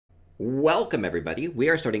Welcome everybody, we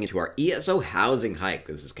are starting into our ESO housing hike.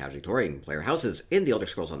 This is casually touring player houses in the Elder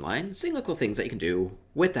Scrolls Online, seeing the cool things that you can do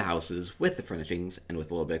with the houses, with the furnishings, and with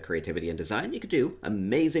a little bit of creativity and design. You can do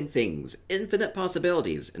amazing things, infinite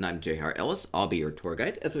possibilities. And I'm JR Ellis, I'll be your tour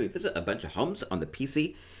guide as we visit a bunch of homes on the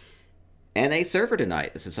PC NA server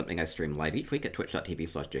tonight. This is something I stream live each week at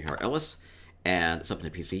twitch.tv/JREllis, and it's up to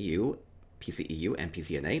PCU, PCEU, and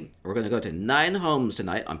PCNA. We're going to go to 9 homes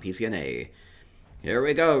tonight on PCNA. Here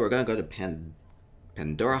we go. We're going to go to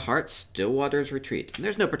Pandora Heart Stillwater's Retreat. And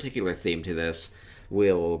there's no particular theme to this.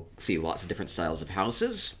 We'll see lots of different styles of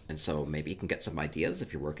houses, and so maybe you can get some ideas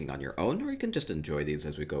if you're working on your own, or you can just enjoy these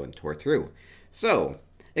as we go and tour through. So,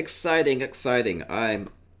 exciting, exciting. I'm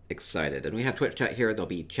excited. And we have Twitch chat here. They'll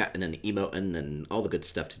be chatting and emoting and all the good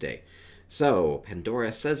stuff today. So,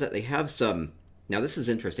 Pandora says that they have some... Now, this is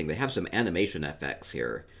interesting. They have some animation effects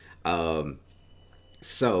here.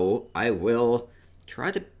 So, I will...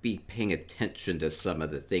 try to be paying attention to some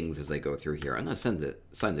of the things as I go through here. I'm going to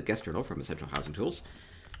sign the guest journal from Essential Housing Tools.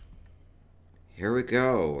 Here we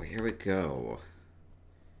go. Here we go.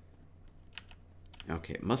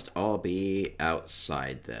 Okay, it must all be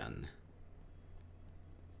outside then.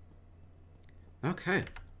 Okay.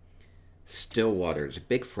 Stillwater's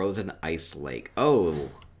big frozen ice lake.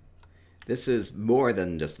 Oh, this is more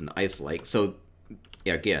than just an ice lake. So,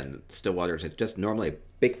 yeah, again, Stillwater's is just normally a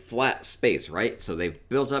big flat space, right? So they've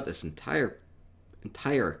built up this entire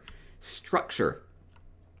structure.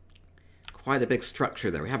 Quite a big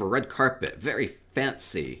structure there. We have a red carpet, very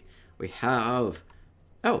fancy. We have,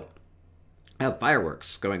 oh, I have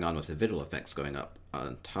fireworks going on with the visual effects going up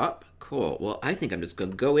on top. Cool. Well, I think I'm just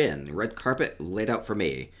going to go in. Red carpet laid out for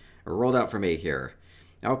me, or rolled out for me here.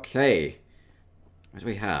 Okay. What do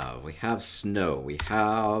we have? We have snow. We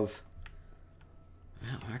have...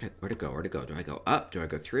 Where to go? Where to go? Do I go up? Do I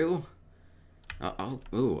go through? Oh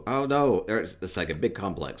no! It's like a big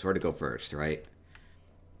complex. Where to go first, right?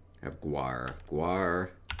 I have Guar. Guar.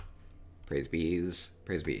 Praise bees.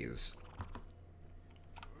 Praise bees.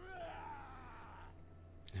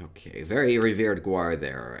 Okay, very revered Guar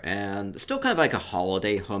there. And still kind of like a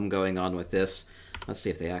holiday home going on with this. Let's see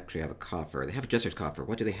if they actually have a coffer. They have a Jester's coffer.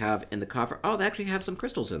 What do they have in the coffer? Oh, they actually have some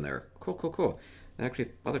crystals in there. Cool, cool, cool. I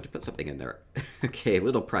actually bothered to put something in there. Okay,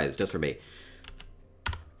 little prize just for me.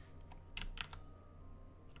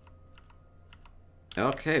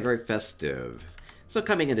 Okay, very festive. So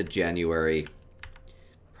coming into January,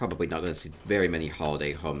 probably not going to see very many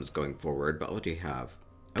holiday homes going forward, but what do you have?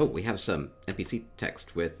 Oh, we have some NPC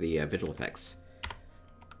text with the visual effects.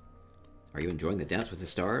 Are you enjoying the dance with the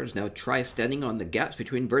stars? Now try standing on the gaps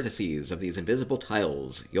between vertices of these invisible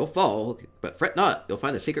tiles. You'll fall, but fret not. You'll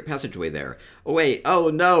find a secret passageway there. Oh, wait. Oh,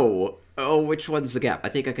 no. Oh, which one's the gap? I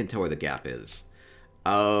think I can tell where the gap is.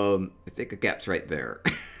 I think the gap's right there.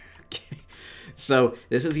 Okay. So,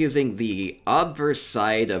 this is using the obverse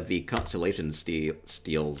side of the constellation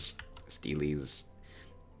steles.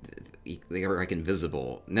 They are, like,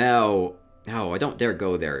 invisible. Now... No, I don't dare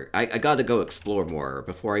go there. I gotta go explore more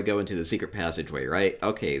before I go into the secret passageway, right?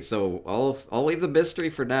 Okay, so I'll leave the mystery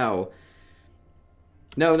for now.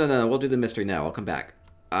 No, we'll do the mystery now. I'll come back.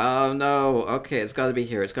 Oh, no. Okay, it's gotta be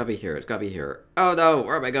here. It's gotta be here. It's gotta be here. Oh, no.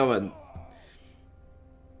 Where am I going?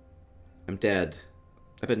 I'm dead.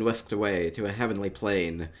 I've been whisked away to a heavenly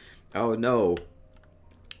plane. Oh, no.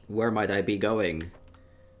 Where might I be going?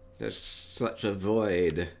 There's such a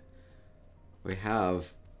void. We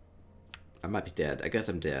have... I might be dead. I guess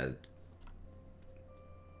I'm dead.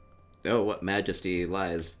 Oh, what majesty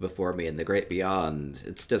lies before me in the great beyond.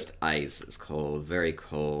 It's just ice. It's cold. Very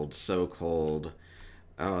cold. So cold.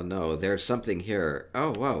 Oh, no. There's something here.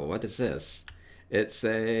 Oh, whoa. What is this? It's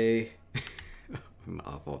a... I'm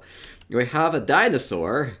awful. We have a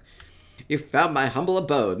dinosaur. You found my humble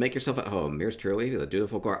abode. Make yourself at home. Yours truly, the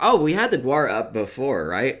dutiful Guar. Oh, we had the Guar up before,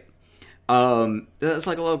 right? It's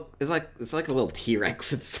like a little, it's like a little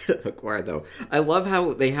T-Rex instead of a Guar, though. I love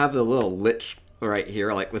how they have the little lich right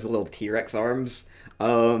here, like with the little T-Rex arms.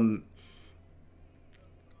 I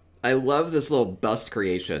love this little bust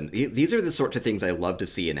creation. These are the sorts of things I love to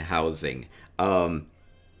see in housing.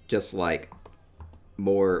 Just like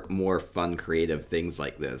more fun, creative things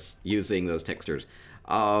like this, using those textures.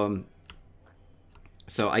 So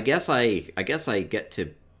I guess I get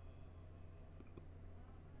to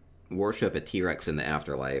worship a T-Rex in the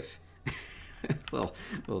afterlife.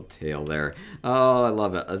 little tail there. Oh, I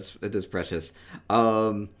love it. It is precious.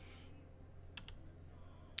 Okay,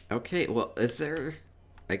 well, is there...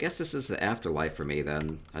 I guess this is the afterlife for me,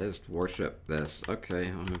 then. I just worship this. Okay,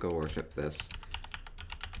 I'm gonna go worship this.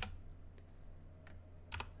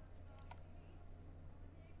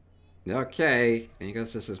 Okay, I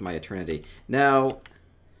guess this is my eternity. Now,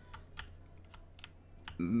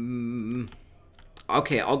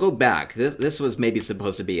 okay, I'll go back. This was maybe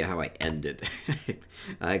supposed to be how I ended.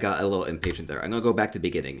 I got a little impatient there. I'm gonna go back to the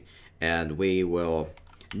beginning, and we will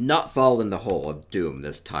not fall in the hole of doom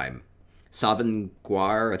this time.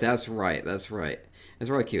 Savanguar, that's right, that's right. That's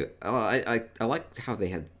really cute. I like how they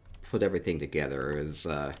had put everything together. It was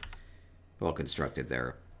well constructed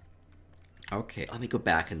there. Okay, let me go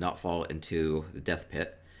back and not fall into the death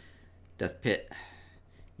pit. Death pit,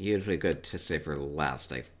 usually good to save for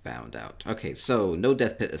last, I found out. Okay, so no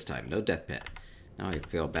death pit this time. No death pit. Now I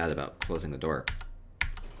feel bad about closing the door.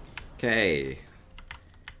 Okay.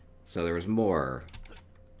 So there was more.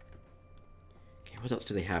 Okay, what else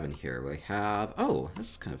do they have in here? We have... Oh,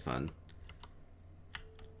 this is kind of fun.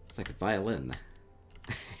 It's like a violin.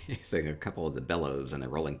 It's like a couple of the bellows and a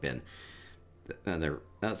rolling pin. And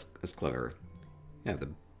that's clever. You have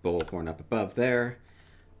the bullhorn up above there.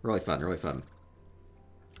 Really fun, really fun.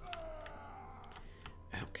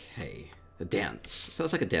 Okay, the dance. So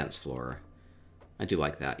it's like a dance floor. I do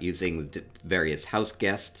like that. Using various house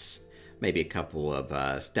guests, maybe a couple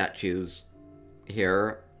of statues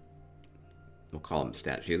here. We'll call them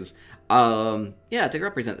statues. Yeah, to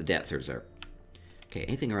represent the dancers there. Okay,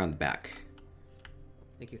 anything around the back?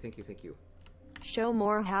 Thank you, thank you, thank you. Show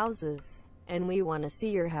more houses. And we want to see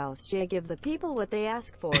your house, Jay. Give the people what they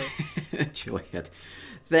ask for. Juliet.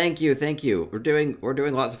 Thank you, thank you. We're doing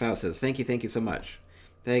lots of houses. Thank you so much.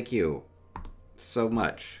 Thank you so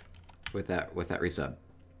much with that resub.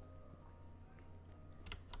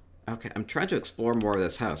 Okay, I'm trying to explore more of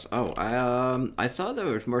this house. Oh, I saw there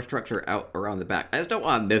was more structure out around the back. I just don't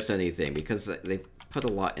want to miss anything because they put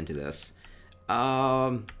a lot into this.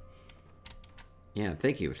 Yeah,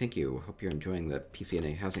 thank you, thank you. Hope you're enjoying the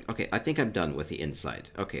PCNA housing. Okay, I think I'm done with the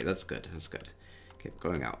inside. Okay, that's good, that's good. Okay,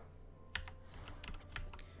 going out.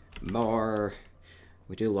 More.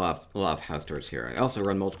 We do a lot of house tours here. I also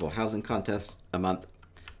run multiple housing contests a month,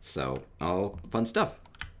 so all fun stuff.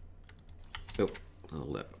 Oh, little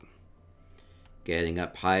lip. Getting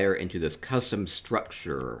up higher into this custom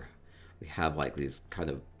structure. We have like these kind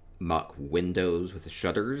of mock windows with the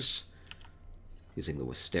shutters. Using the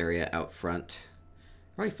wisteria out front.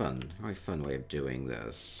 Very fun way of doing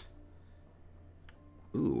this.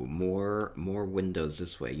 Ooh, more windows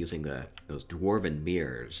this way, using those dwarven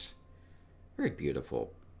mirrors. Very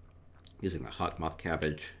beautiful. Using the hawk moth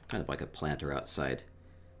cabbage, kind of like a planter outside.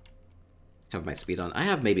 Have my speed on. I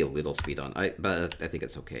have maybe a little speed on, but I think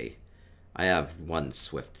it's okay. I have one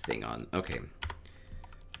swift thing on. Okay.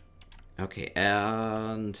 Okay,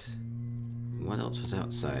 and what else was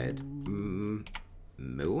outside? Moo?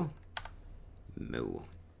 Moo.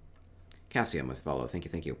 Cassium with follow. Thank you,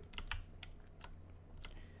 thank you.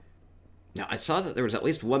 Now, I saw that there was at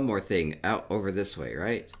least one more thing out over this way,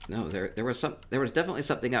 right? No, there was definitely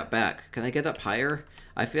something out back. Can I get up higher?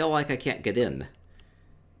 I feel like I can't get in.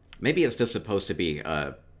 Maybe it's just supposed to be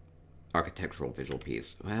a architectural visual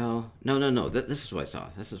piece. Well, no. This is what I saw.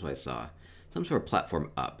 This is what I saw. Some sort of platform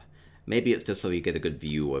up. Maybe it's just so you get a good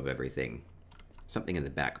view of everything. Something in the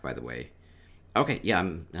back, by the way. Okay, yeah,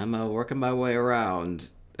 I'm working my way around.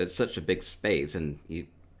 It's such a big space, and you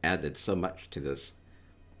added so much to this.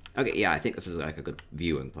 Okay, yeah, I think this is like a good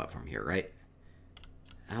viewing platform here, right?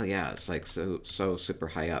 Oh yeah, it's like so super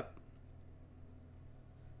high up.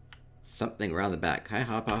 Something around the back. Can I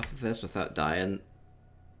hop off of this without dying?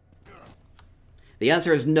 The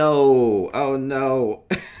answer is no! Oh no!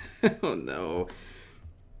 Oh no.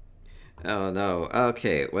 Oh no.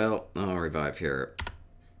 Okay, well, I'll revive here.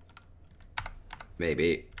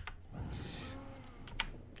 Maybe.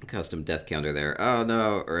 Custom death counter there. Oh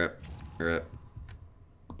no, rip. Rip.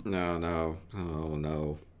 No. Oh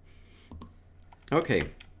no. Okay.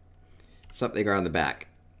 Something around the back.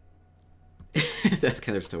 Death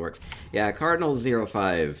counter still works. Yeah,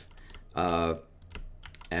 Cardinal05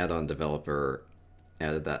 add-on developer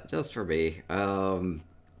added that just for me.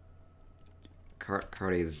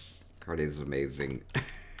 Cardi's amazing.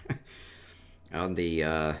 On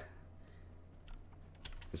the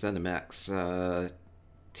ZeniMax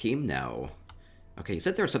team now. Okay, you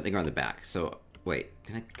said there was something around the back, so wait,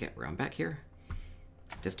 can I get around back here?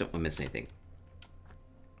 Just don't want to miss anything.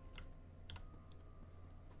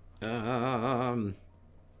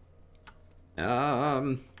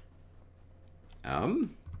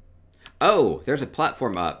 Oh, there's a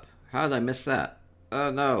platform up. How did I miss that?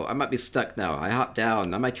 Oh no, I might be stuck now. I hopped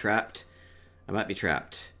down. Am I trapped? I might be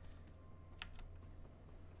trapped.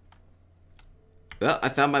 Well, I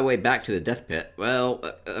found my way back to the death pit. Well,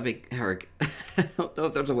 I mean, Eric, I don't know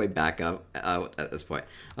if there's a way back out at this point.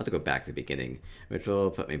 I'll have to go back to the beginning, which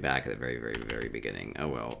will put me back at the very, very, very beginning. Oh,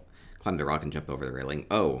 well. Climb the rock and jump over the railing.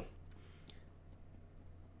 Oh.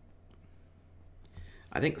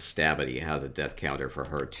 I think Stabity has a death counter for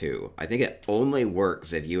her, too. I think it only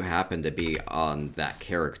works if you happen to be on that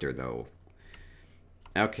character, though.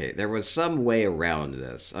 Okay, there was some way around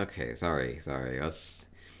this. Okay, sorry.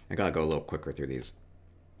 I gotta go a little quicker through these.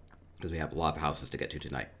 Because we have a lot of houses to get to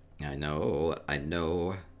tonight. I know.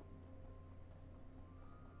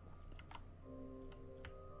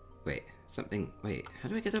 Wait, wait, how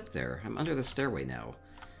do I get up there? I'm under the stairway now.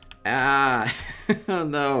 Ah! Oh,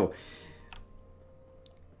 no.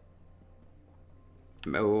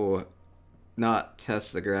 Oh, not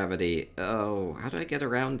test the gravity. Oh, how do I get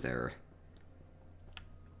around there?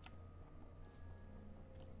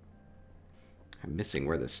 I'm missing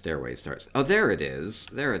where the stairway starts. Oh, there it is.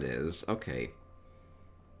 There it is. Okay.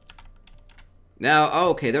 Now, oh,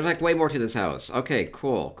 okay, there's like way more to this house. Okay,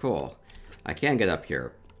 cool. I can get up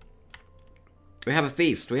here. We have a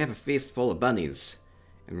feast. We have a feast full of bunnies.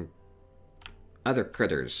 And other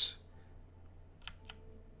critters.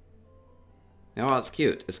 Oh, it's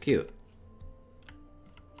cute. It's cute.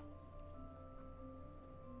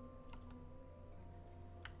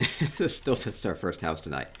 This is still just our first house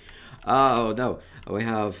tonight. Oh, no. We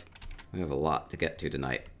have a lot to get to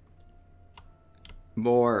tonight.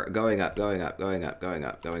 More going up.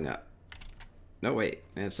 No, wait.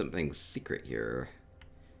 There's something secret here.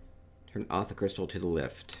 Turn off the crystal to the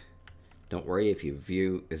lift. Don't worry if your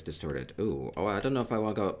view is distorted. Ooh. Oh, I don't know if I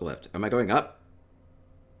want to go up the lift. Am I going up?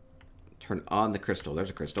 Turn on the crystal. There's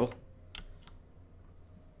a crystal.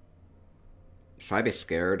 Should I be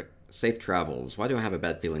scared? Safe travels. Why do I have a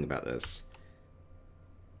bad feeling about this?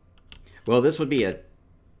 Well, this would be a...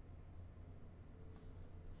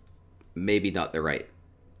 maybe not the right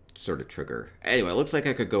sort of trigger. Anyway, it looks like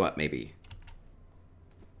I could go up, maybe.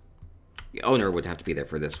 The owner would have to be there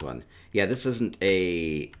for this one. Yeah, this isn't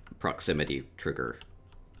a proximity trigger.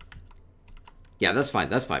 Yeah, that's fine.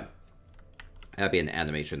 That'd be an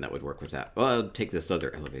animation that would work with that. Well, I'll take this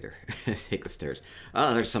other elevator. Take the stairs.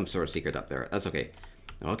 Oh, there's some sort of secret up there. That's okay.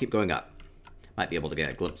 I'll keep going up. Might be able to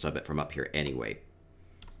get a glimpse of it from up here anyway.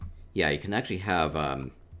 Yeah, you can actually have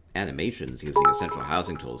animations using essential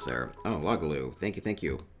housing tools there. Oh, Logaloo. Thank you.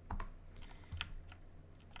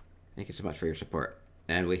 Thank you so much for your support.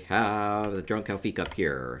 And we have the Drunk Alfique up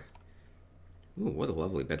here. Ooh, what a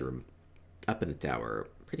lovely bedroom. Up in the tower.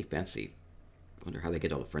 Pretty fancy. Wonder how they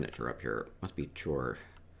get all the furniture up here. Must be a chore.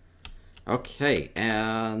 Okay,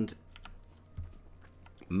 and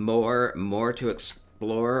more to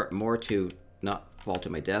explore, more to not fall to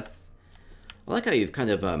my death. I like how you've kind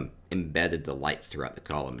of embedded the lights throughout the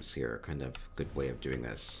columns here. Kind of good way of doing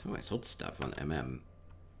this. Oh, I sold stuff on MM.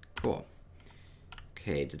 Cool.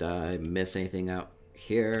 Okay, did I miss anything out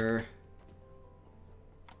here?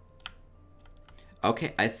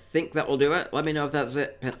 Okay, I think that will do it. Let me know if that's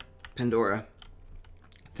it, Pandora.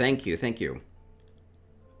 Thank you.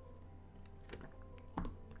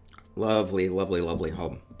 Lovely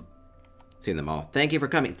home. Seen them all. Thank you for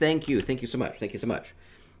coming. Thank you so much.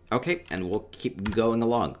 Okay, and we'll keep going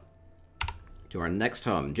along to our next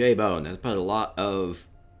home. J-Bone has put a lot of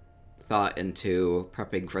thought into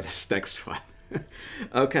prepping for this next one.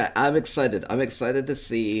 Okay, I'm excited. I'm excited to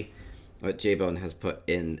see what J-Bone has put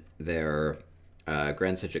in their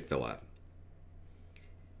Grand Citric Villa.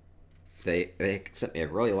 They sent me a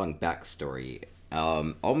really long backstory.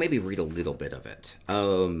 I'll maybe read a little bit of it.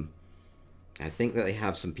 I think that they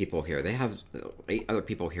have some people here. They have 8 other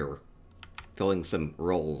people here filling some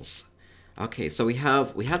roles. Okay, so we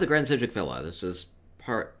have the Grand Citric Villa. This is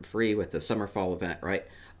part free with the summer-fall event, right?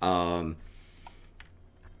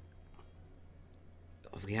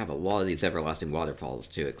 We have a lot of these everlasting waterfalls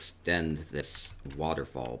to extend this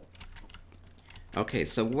waterfall. Okay,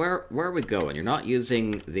 so where are we going? You're not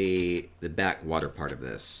using the back water part of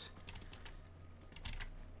this.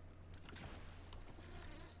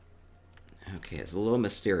 Okay, it's a little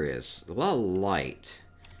mysterious. A lot of light.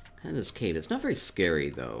 Kind of this cave. It's not very scary,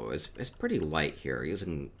 though. It's pretty light here.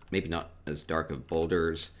 Using maybe not as dark of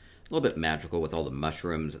boulders. A little bit magical with all the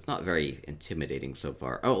mushrooms. It's not very intimidating so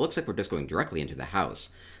far. Oh, it looks like we're just going directly into the house.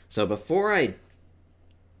 So before I...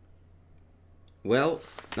 well,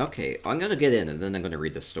 okay. I'm going to get in, and then I'm going to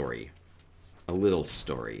read the story. A little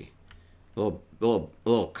story. A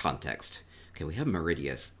little context. Okay, we have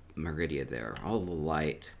Meridia there. All the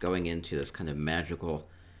light going into this kind of magical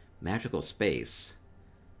space.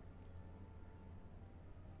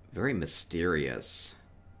 Very mysterious.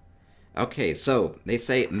 Okay, so they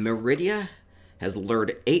say Meridia has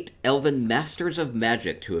lured 8 elven masters of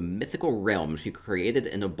magic to a mythical realm she created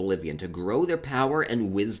in Oblivion to grow their power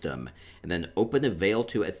and wisdom, and then open a veil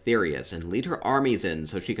to Aetherius and lead her armies in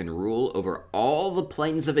so she can rule over all the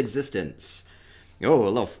planes of existence. Oh, a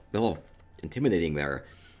little intimidating there.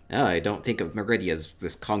 I don't think of Meridia as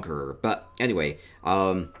this conqueror, but anyway,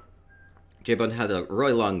 J-Bone had a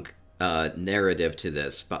really long narrative to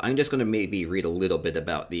this, but I'm just going to maybe read a little bit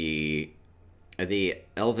about the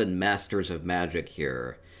Elven Masters of Magic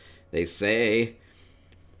here. They say,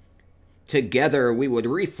 "Together we would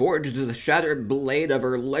reforge the shattered blade of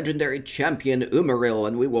our legendary champion Umaril,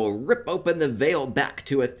 and we will rip open the veil back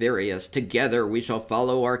to Aetherius. Together we shall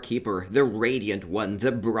follow our keeper, the Radiant One,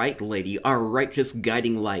 the Bright Lady, our righteous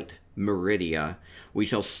guiding light, Meridia. We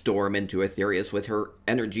shall storm into Aetherius with her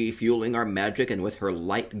energy fueling our magic and with her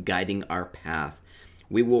light guiding our path.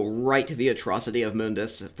 We will right the atrocity of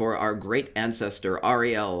Mundus for our great ancestor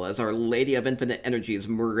Ariel, as our Lady of Infinite Energies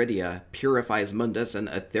Meridia purifies Mundus and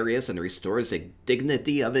Aetherius and restores the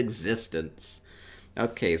dignity of existence."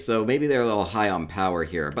 Okay, so maybe they're a little high on power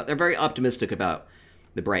here, but they're very optimistic about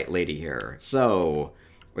the Bright Lady here. So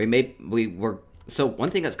So one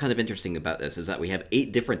thing that's kind of interesting about this is that we have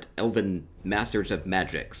 8 different Elven Masters of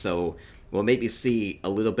Magic, so we'll maybe see a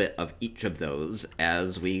little bit of each of those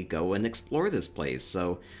as we go and explore this place.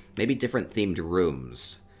 So maybe different themed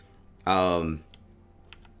rooms.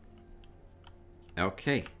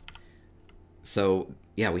 Okay. So,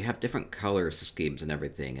 yeah, we have different color schemes and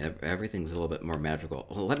everything. Everything's a little bit more magical.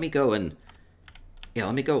 Well, let me go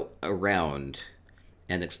around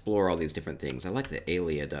and explore all these different things. I like the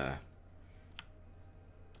Iliad,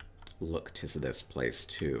 look to this place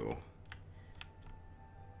too.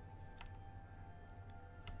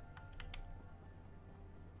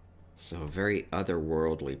 So very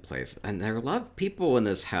otherworldly place. And there are a lot of people in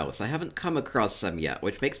this house. I haven't come across some yet,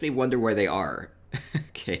 which makes me wonder where they are.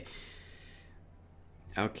 Okay.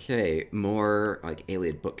 Okay, more like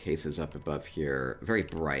Iliad bookcases up above here. Very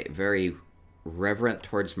bright, very reverent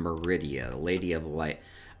towards Meridia, the Lady of Light.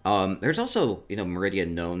 There's also, Meridia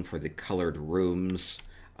known for the colored rooms.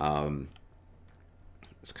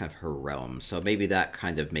 It's kind of her realm, so maybe that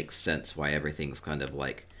kind of makes sense why everything's kind of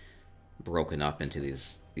like broken up into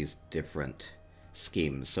these different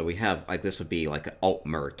schemes. So we have, like, this would be like an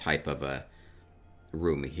Altmer type of a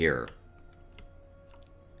room here.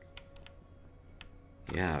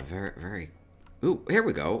 Yeah, very, very... Ooh, here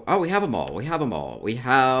we go. Oh, we have them all. We have them all. We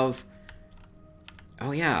have...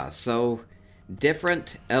 Oh, yeah, so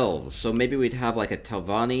different elves. So maybe we'd have like a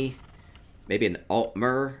Telvanni, maybe an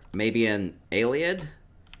Altmer, maybe an Iliad,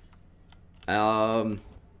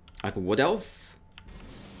 like a Wood Elf,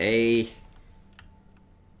 a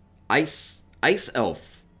Ice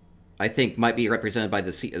Elf, I think might be represented by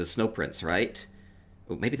the Snow Prince, right?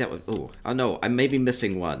 Oh, maybe that would... Oh no, I may be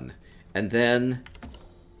missing one. And then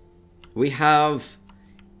we have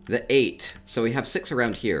the 8, so we have 6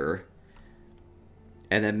 around here.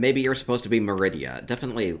 And then maybe you're supposed to be Meridia.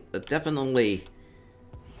 Definitely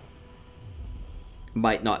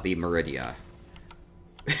might not be Meridia.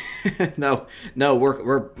 no,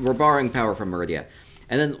 we're borrowing power from Meridia.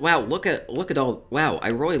 And then, wow, look at all... Wow, I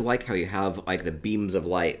really like how you have, like, the beams of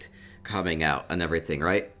light coming out and everything,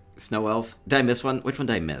 right? Snow Elf. Did I miss one? Which one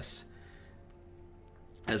did I miss?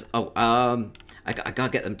 I gotta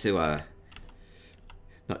get them to,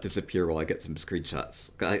 not disappear while I get some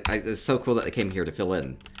screenshots. It's so cool that they came here to fill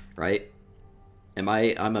in, right? I'm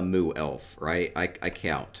a Moo Elf, right? I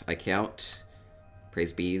count.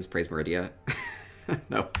 Praise bees, praise Meridia.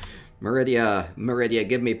 No. Meridia,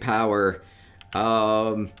 give me power.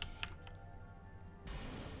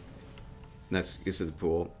 Nice use of the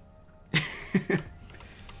pool.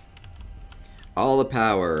 All the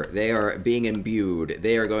power. They are being imbued.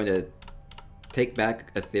 They are going to take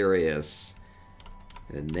back Aetherius.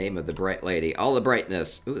 In the name of the Bright Lady. All the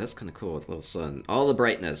brightness. Ooh, that's kind of cool with a little sun. All the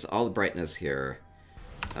brightness here.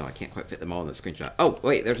 Oh, I can't quite fit them all in the screenshot. Oh,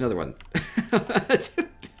 wait, there's another one.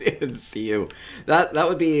 Didn't see you. That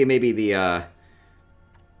would be maybe the,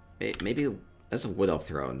 maybe that's a Wood Elf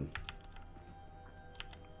throne.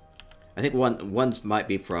 I think one might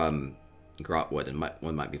be from Grotwood and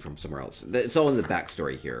one might be from somewhere else. It's all in the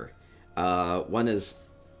backstory here. One is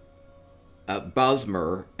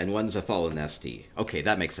Bosmer, and one's a Fallen Esty. Okay,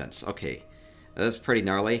 that makes sense. Okay, that's pretty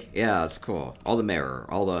gnarly. Yeah, that's cool. All the mirror,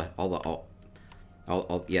 all the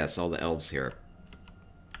elves here.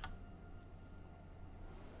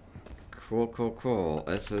 Cool.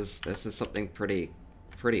 This is something pretty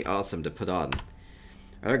awesome to put on.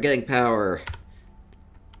 We're getting power.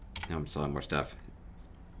 Now I'm selling more stuff.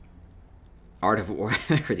 Art of War.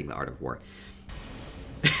 Reading the Art of War.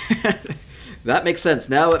 That makes sense.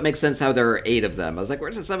 Now it makes sense how there are 8 of them. I was like,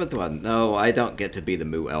 where's the 7th one? No, I don't get to be the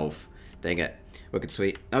moo elf. Dang it. Wicked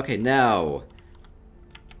sweet. Okay, now...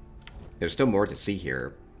 There's still more to see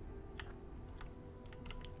here.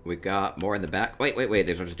 We got more in the back. Wait.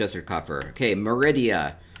 There's a gesture coffer. Okay,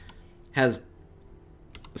 Meridia has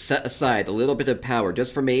set aside a little bit of power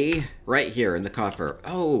just for me right here in the coffer.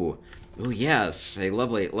 Oh, yes. A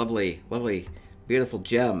lovely, beautiful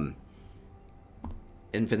gem.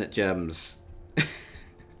 Infinite gems.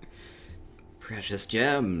 Precious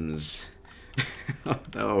gems.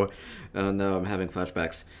 Oh no, I'm having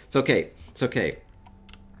flashbacks. It's okay.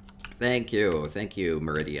 Thank you,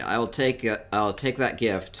 Meridia. I'll take that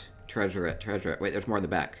gift. Treasure it. Wait, there's more in the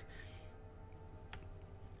back.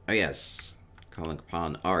 Oh yes, calling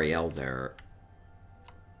upon Ariel there.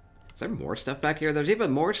 Is there more stuff back here? There's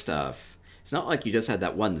even more stuff. It's not like you just had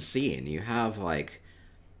that one scene. You have like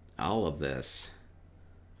all of this.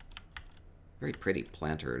 Very pretty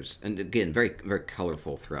planters, and again, very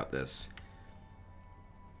colorful throughout this.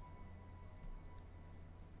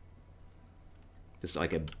 Just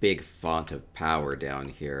like a big font of power down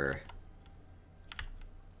here.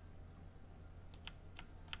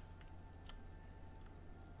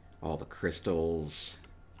 All the crystals.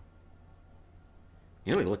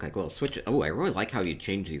 You really look like little switches. Oh, I really like how you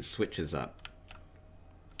change these switches up.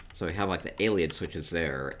 So we have like the alien switches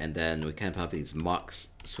there, and then we kind of have these mock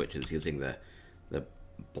switches using the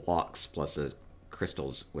blocks plus the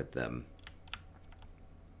crystals with them.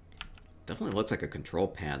 Definitely looks like a control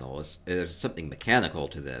panel. There's something mechanical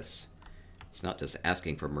to this. It's not just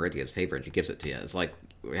asking for Meridia's favor and she gives it to you. It's like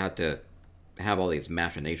we have to have all these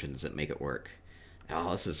machinations that make it work.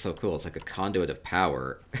 Oh, this is so cool. It's like a conduit of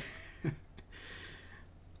power.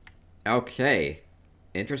 Okay.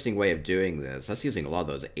 Interesting way of doing this. That's using a lot of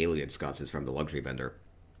those alien sconces from the luxury vendor.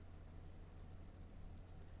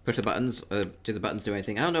 Push the buttons. Do the buttons do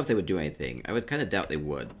anything? I don't know if they would do anything. I would kind of doubt they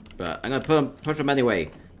would. But I'm going to push them anyway.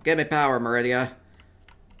 Give me power, Meridia.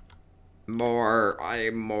 More.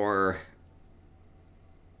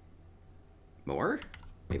 More?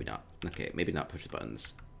 Maybe not. Okay, maybe not push the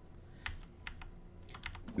buttons.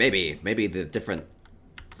 Maybe the different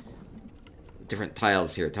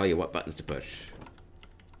tiles here tell you what buttons to push.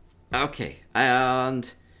 Okay,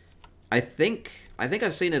 and I think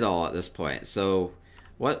I've seen it all at this point. So,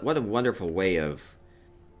 what a wonderful way of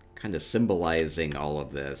kind of symbolizing all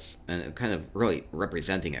of this and kind of really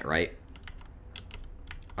representing it, right?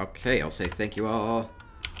 Okay, I'll say thank you all.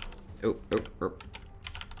 Oh.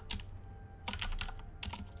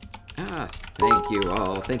 Ah, thank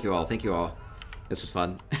you all. This was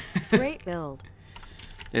fun. Great build.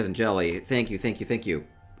 Nathan Jelly, thank you.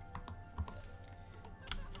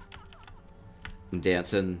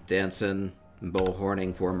 Dancing,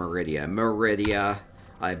 bullhorning for Meridia. Meridia,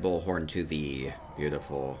 I bullhorn to thee.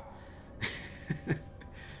 Beautiful.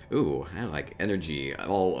 Ooh, I like energy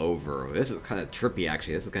all over. This is kind of trippy,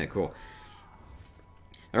 actually. This is kind of cool.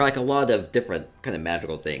 There are like a lot of different kind of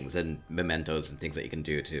magical things and mementos and things that you can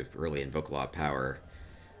do to really invoke a lot of power.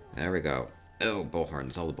 There we go. Oh,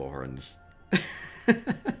 bullhorns, all the bullhorns.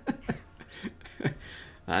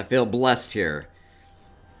 I feel blessed here.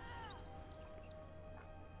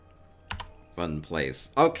 Fun place.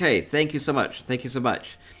 Okay, thank you so much.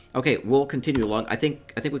 Okay, we'll continue along. I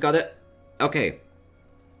think we got it. Okay.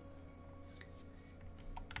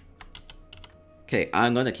 Okay,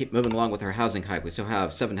 I'm gonna keep moving along with our housing hype. We still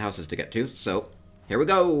have 7 houses to get to, so here we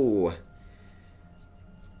go.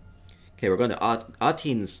 Okay, we're going to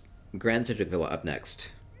Atin's Grand Citric Villa up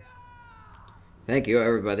next. Thank you,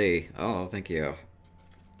 everybody. Oh, thank you.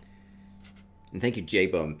 And thank you,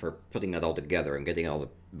 J-Bone, for putting that all together and getting all the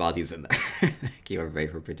bodies in there. Thank you, everybody,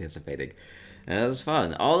 for participating. It was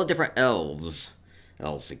fun. All the different elves.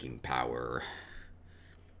 Elves seeking power.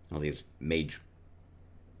 All these mage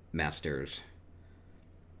masters.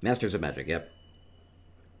 Masters of magic, yep.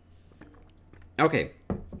 Okay.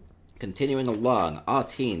 Continuing along,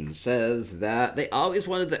 Atin says that they always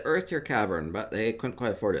wanted the Earthtear cavern, but they couldn't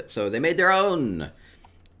quite afford it, so they made their own.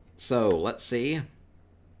 So, let's see.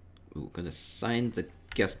 Ooh, gonna sign the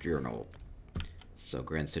guest journal. So,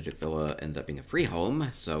 Grand Stygic Villa ended up being a free home,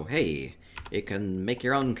 so hey, you can make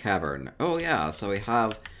your own cavern. Oh yeah, so we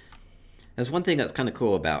have... There's one thing that's kind of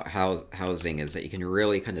cool about housing is that you can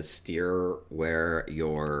really kind of steer where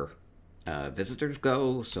your visitors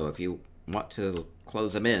go, so if you want to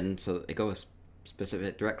close them in so that they go a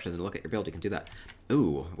specific direction and look at your build, you can do that.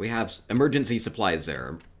 Ooh, we have emergency supplies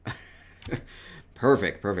there.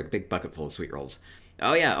 Perfect. Big bucket full of sweet rolls.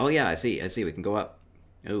 Oh yeah, I see. We can go up.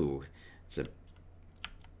 Ooh,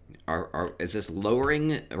 is this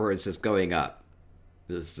lowering or is this going up?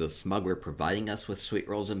 Is the smuggler providing us with sweet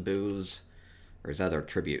rolls and booze? Or is that our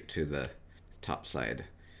tribute to the top side?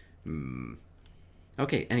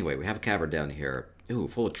 Okay, anyway, we have a cavern down here. Ooh,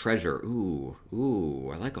 full of treasure.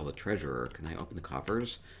 Ooh, I like all the treasure. Can I open the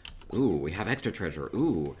coffers? Ooh, we have extra treasure.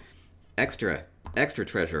 Ooh, extra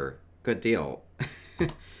treasure. Good deal.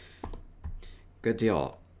 Good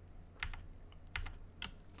deal.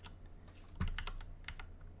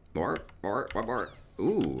 More. One more.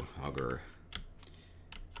 Ooh, auger.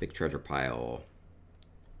 Big treasure pile.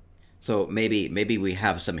 So maybe we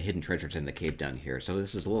have some hidden treasures in the cave down here. So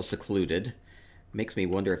this is a little secluded. Makes me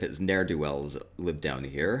wonder if it's ne'er-do-wells that live down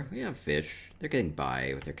here. We have fish. They're getting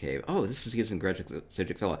by with their cave. Oh, this is using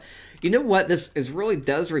Citric Villa. You know what? This really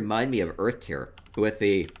does remind me of Earthtear with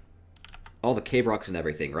all the cave rocks and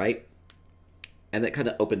everything, right? And that kind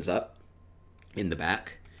of opens up in the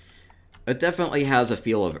back. It definitely has a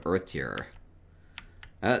feel of Earthtear.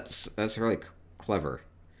 That's really clever.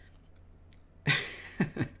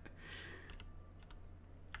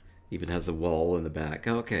 Even has a wall in the back.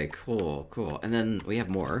 Okay, cool. And then we have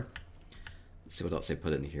more. Let's see what else they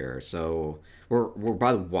put in here. So we're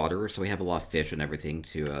by the water, so we have a lot of fish and everything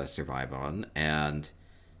to survive on. And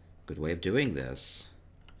good way of doing this.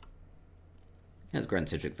 Has Grand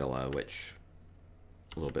Citric Villa, which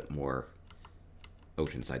a little bit more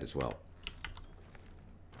oceanside as well.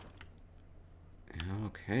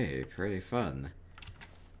 Okay, pretty fun.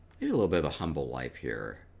 Maybe a little bit of a humble life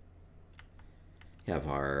here. We have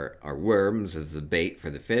our worms as the bait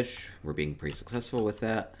for the fish. We're being pretty successful with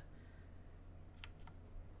that.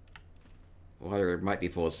 Water might be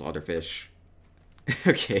full of slaughterfish.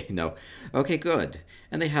 Okay, no. Okay, good.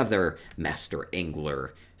 And they have their Master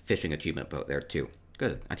Angler fishing achievement boat there, too.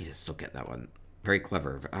 Good. I need to still get that one. Very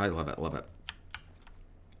clever. I love it, love it.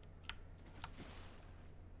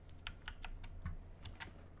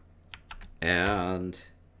 And...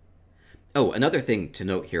 oh, another thing to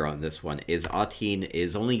note here on this one is Earthtear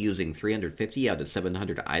is only using 350 out of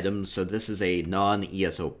 700 items, so this is a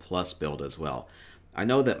non-ESO Plus build as well. I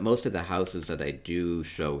know that most of the houses that I do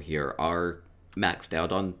show here are maxed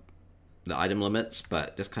out on the item limits,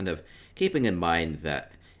 but just kind of keeping in mind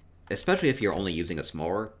that, especially if you're only using a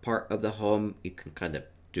smaller part of the home, you can kind of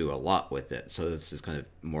do a lot with it. So this is kind of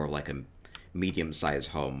more like a medium-sized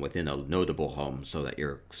home within a notable home, so that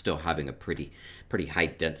you're still having a pretty high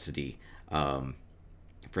density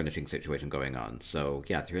furnishing situation going on. So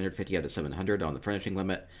yeah, 350 out of 700 on the furnishing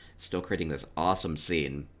limit, still creating this awesome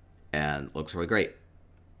scene, and looks really great.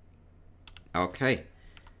 Okay,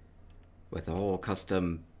 with a whole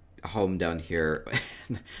custom home down here.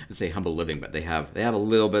 I'd say humble living, but they have a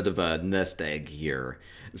little bit of a nest egg here,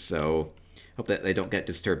 so hope that they don't get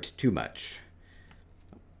disturbed too much.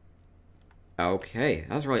 Okay,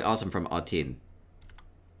 that was really awesome from Earthtear.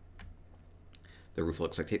 The roof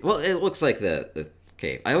looks like... well, it looks like the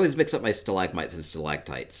cave. I always mix up my stalagmites and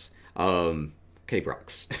stalactites. Cave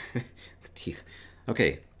rocks. Teeth.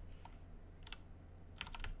 Okay.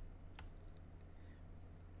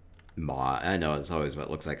 I know, it's always what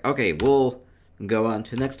it looks like. Okay, we'll go on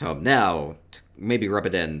to the next home. Now, maybe rub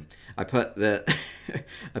it in. I put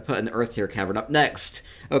I put an Earthtear cavern up next.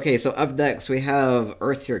 Okay, so up next we have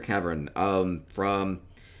Earthtear cavern from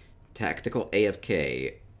Tactical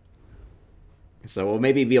AFK. So we'll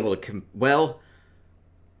maybe be able to well,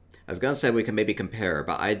 I was going to say we can maybe compare,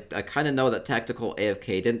 but I kind of know that Tactical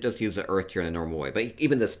AFK didn't just use the Earthtear in a normal way. But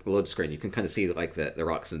even this load screen, you can kind of see like the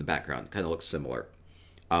rocks in the background. Kind of looks similar.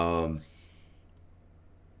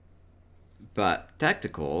 But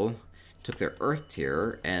Tactical took their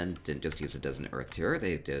Earthtear and didn't just use it as an Earthtear.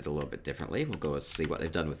 They did it a little bit differently. We'll go see what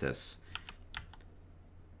they've done with this.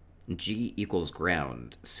 G equals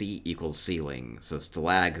ground. C equals ceiling. So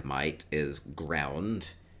stalagmite is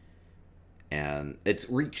ground. And it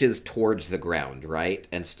reaches towards the ground, right?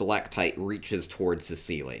 And stalactite reaches towards the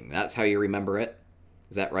ceiling. That's how you remember it?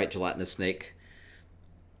 Is that right, Gelatinous Snake?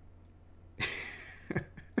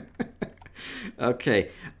 Okay.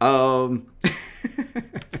 I'm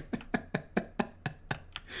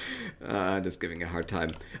just giving a hard time.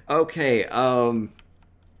 Okay,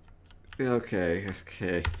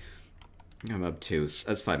 okay. I'm obtuse.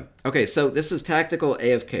 That's fine. Okay, so this is Tactical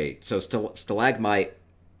AFK. So stalagmite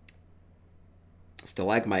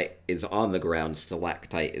is on the ground,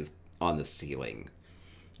 stalactite is on the ceiling.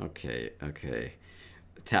 Okay.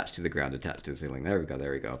 Attached to the ground, attached to the ceiling. There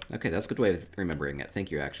we go. Okay, that's a good way of remembering it.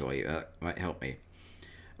 Thank you, actually. That might help me.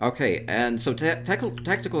 Okay, and so Tactical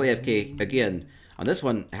AFK, again, on this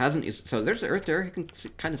one, hasn't used... so there's the Earth there. You can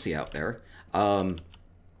kind of see out there.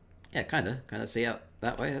 Yeah, kind of see out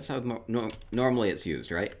that way. That's how normally it's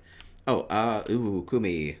used, right? Oh, ooh,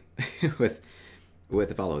 Kumi. with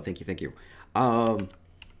a follow. Thank you, thank you.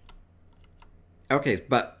 Okay,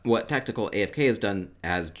 but what Tactical AFK has done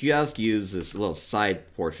has just used this little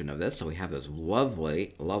side portion of this. So we have this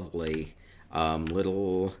lovely, lovely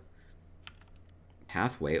little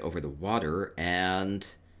pathway over the water, and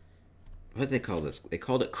what do they call this? They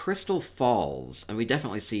called it Crystal Falls, and we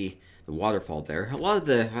definitely see the waterfall there. A lot of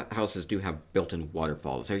the houses do have built-in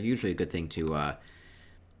waterfalls. They're usually a good thing to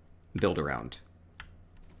build around.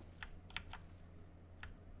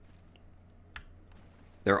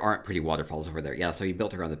 There aren't pretty waterfalls over there. Yeah, so you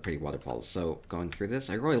built around the pretty waterfalls. So going through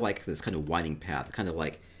this, I really like this kind of winding path. It kind of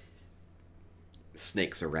like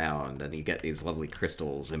snakes around, and you get these lovely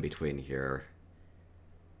crystals in between here.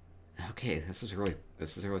 Okay, this is really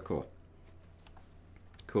cool.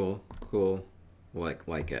 Cool.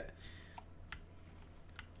 Like it.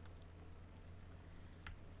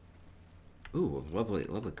 Ooh, lovely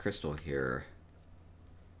crystal here.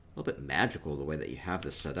 A little bit magical the way that you have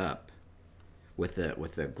this set up. With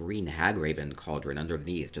the green Hagraven cauldron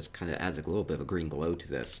underneath, just kind of adds a little bit of a green glow to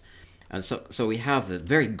this. And so we have the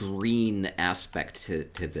very green aspect to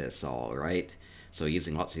this all, right? So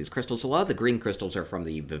using lots of these crystals. A lot of the green crystals are from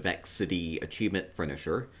the Vivexity achievement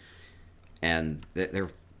furnisher. And they're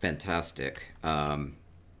fantastic.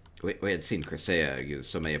 We had seen Chrysaea use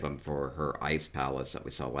so many of them for her ice palace that we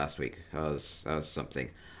saw last week. That was something.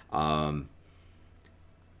 Yeah,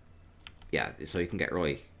 so you can get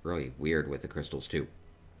really weird with the crystals too.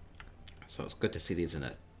 So it's good to see these in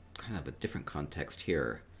a kind of a different context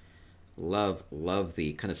here. Love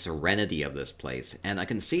the kind of serenity of this place. And I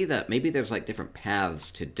can see that maybe there's like different paths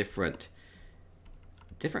to different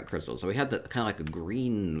crystals. So we had the kind of like a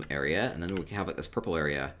green area, and then we have like this purple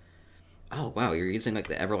area. Oh wow, you're using like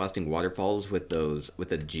the everlasting waterfalls with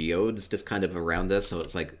the geodes just kind of around this, so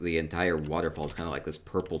it's like the entire waterfall is kind of like this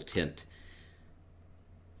purple tint.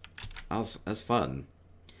 That's fun.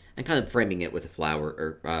 And kind of framing it with the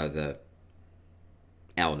flower, or the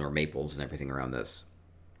Alinor maples and everything around this.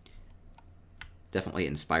 Definitely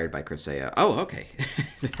inspired by Chrysaea. Oh, okay.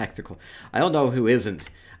 Tactical. I don't know who isn't.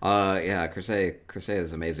 Yeah, Chrysaea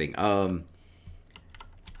is amazing. Not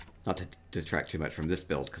to detract too much from this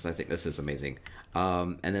build, because I think this is amazing.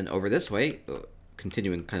 And then over this way,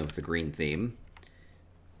 continuing kind of with the green theme.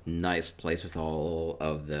 Nice place with all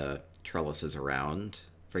of the trellises around.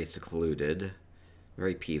 Very secluded.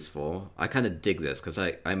 Very peaceful. I kind of dig this, because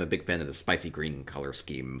I'm a big fan of the spicy green color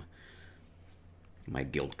scheme. My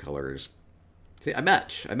guild colors. See, I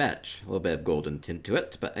match. A little bit of golden tint to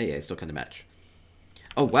it, but hey, I still kind of match.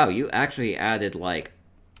 Oh, wow, you actually added, like,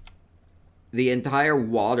 the entire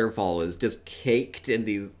waterfall is just caked in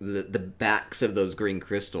the backs of those green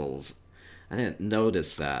crystals. I didn't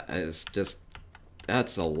notice that. It's just,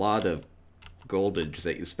 that's a lot of goldage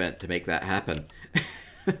that you spent to make that happen.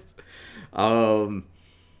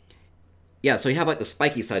 Yeah, so you have like the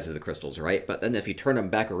spiky sides of the crystals, right? But then if you turn them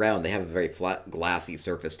back around, they have a very flat, glassy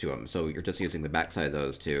surface to them. So you're just using the backside of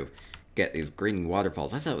those to get these green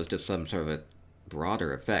waterfalls. I thought it was just some sort of a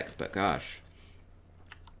broader effect, but gosh.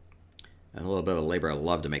 And a little bit of labor of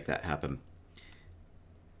love to make that happen.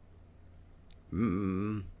 Burrito,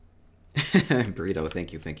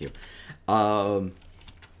 thank you.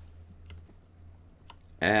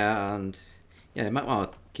 And yeah, you might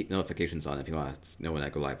want to keep notifications on if you want to know when I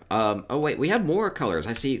go live. Oh wait, we have more colors.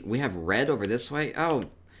 I see we have red over this way. Oh,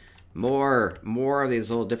 more of these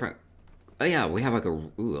little different. Oh yeah, we have like a.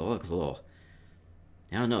 Ooh, it looks a little.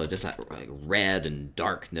 I don't know, just that like red and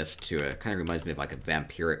darkness to it. Kind of reminds me of like a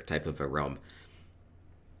vampiric type of a realm.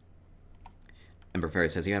 Ember Fairy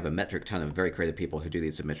says you have a metric ton of very creative people who do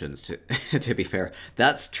these submissions. To be fair,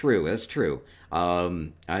 that's true. That's true.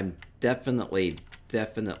 I'm definitely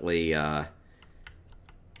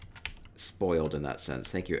spoiled in that sense.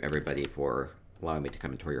 Thank you everybody for allowing me to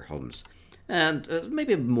come and tour your homes. And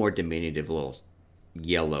maybe a more diminutive little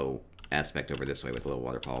yellow aspect over this way with a little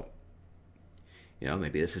waterfall. You know,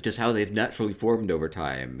 maybe this is just how they've naturally formed over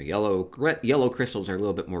time. Yellow crystals are a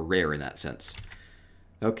little bit more rare in that sense.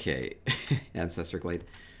 Okay, Ancestor Glade.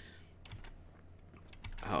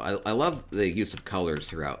 Oh, I love the use of colors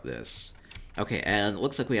throughout this. Okay, and it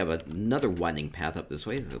looks like we have another winding path up this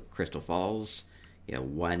way, the Crystal Falls. Yeah,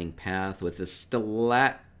 winding path with the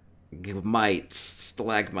stalagmite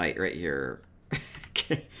right here.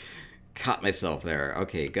 Caught myself there.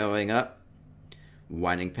 Okay, going up.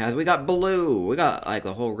 Winding path. We got blue. We got like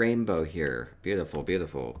a whole rainbow here. Beautiful,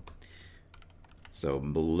 beautiful. So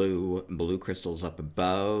blue crystals up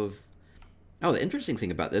above. Oh, the interesting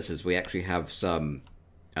thing about this is we actually have some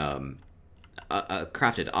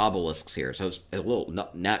crafted obelisks here. So it's a little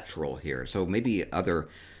natural here. So maybe other,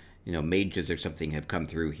 mages or something have come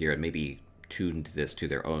through here and maybe tuned this to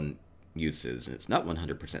their own uses, and it's not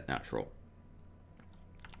 100% natural.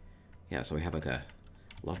 Yeah, so we have like a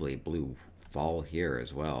lovely blue fall here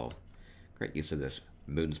as well. Great use of this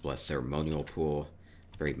Moon's Blessed ceremonial pool.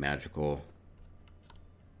 Very magical.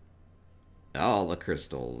 All the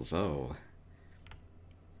crystals, oh.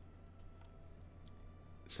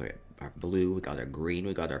 So we got our blue, we got our green,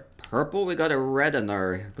 we got our purple, we got our red, and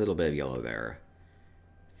our little bit of yellow there.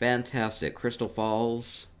 Fantastic. Crystal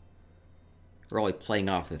Falls. Really playing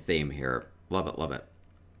off the theme here. Love it, love it.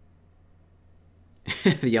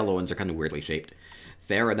 The yellow ones are kind of weirdly shaped.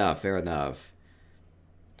 Fair enough, fair enough.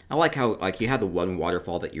 I like how, like, you had the one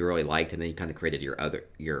waterfall that you really liked, and then you kind of created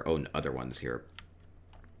your own other ones here.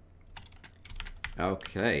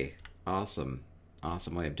 Okay. Awesome.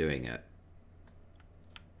 Awesome way of doing it.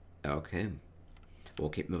 Okay. We'll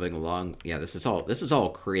keep moving along. Yeah, this is all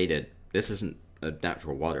created. This isn't a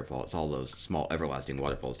natural waterfall. It's all those small everlasting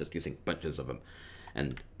waterfalls, just using bunches of them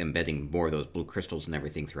and embedding more of those blue crystals and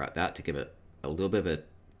everything throughout that to give it a little bit of a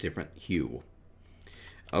different hue.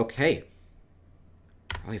 Okay.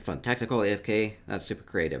 Really fun. Tactical AFK. That's super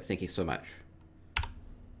creative. Thank you so much.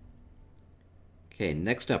 Okay,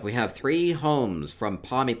 next up we have 3 homes from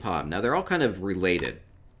Pomipom. Now they're all kind of related.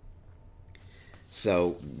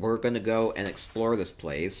 So we're going to go and explore this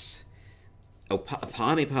place. Oh,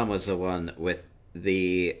 Pomipom was the one with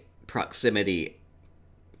the proximity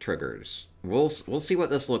triggers. We'll see what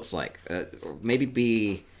this looks like. Maybe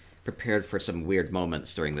be prepared for some weird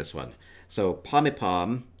moments during this one. So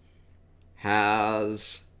Pomipom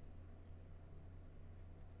has,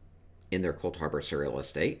 in their Cold Harbor Surreal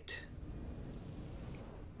Estate,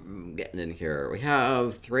 getting in here, we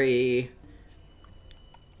have 3...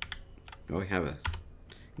 Oh, we have a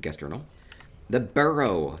guest journal. The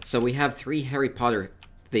Burrow. So we have 3 Harry Potter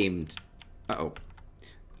themed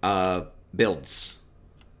builds.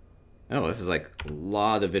 Oh, this is like a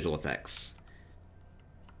lot of visual effects.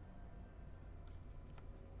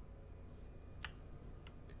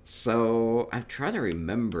 So I'm trying to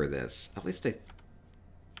remember this. At least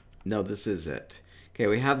no, this is it. Okay,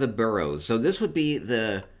 we have the Burrows. So this would be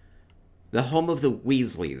the home of the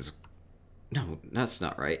Weasleys. No, that's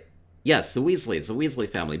not right. Yes, the Weasleys, the Weasley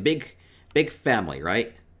family. Big family,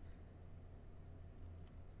 right?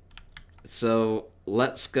 So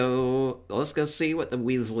let's go see what the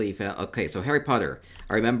Weasley family... Okay, so Harry Potter.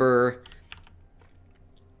 I remember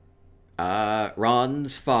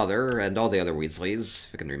Ron's father and all the other Weasleys,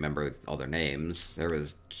 if I can remember all their names. There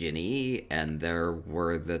was Ginny, and there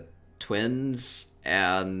were the twins,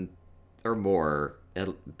 and there were more. A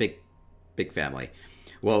big family.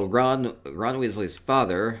 Well, Ron Weasley's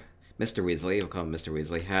father... Mr. Weasley, we'll call him Mr.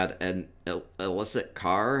 Weasley, had an illicit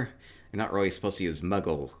car. You're not really supposed to use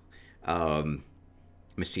Muggle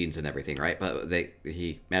machines and everything, right? But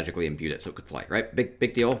he magically imbued it so it could fly, right?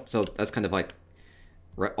 Big deal. So that's kind of like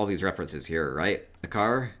all these references here, right? The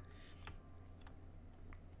car.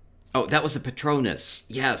 Oh, that was the Patronus.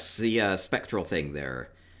 Yes, the spectral thing there.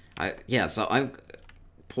 Yeah, so I'm...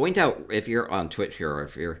 Point out if you're on Twitch here, or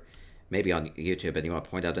if you're maybe on YouTube and you want to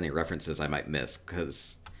point out any references I might miss,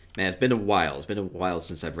 because... Man, it's been a while. It's been a while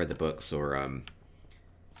since I've read the books or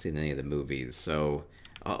seen any of the movies. So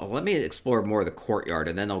let me explore more of the courtyard,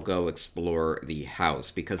 and then I'll go explore the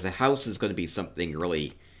house, because the house is going to be something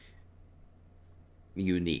really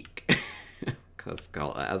unique. Because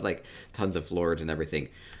it has like tons of floors and everything.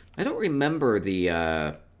 I don't remember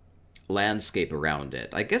the landscape around it.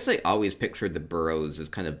 I guess I always pictured the Burrows as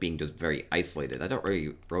kind of being just very isolated. I don't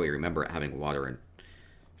really remember it having water and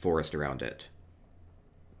forest around it.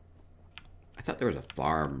 I thought there was a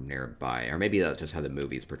farm nearby, or maybe that's just how the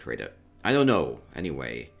movies portrayed it. I don't know.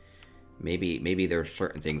 Anyway, maybe there are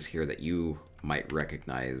certain things here that you might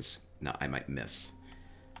recognize, no, I might miss.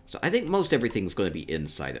 So I think most everything's going to be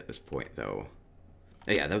inside at this point, though.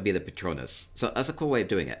 Oh, yeah, that would be the Patronus. So that's a cool way of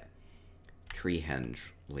doing it.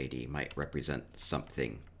 Treehenge lady might represent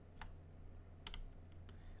something.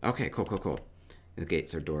 Okay, cool. The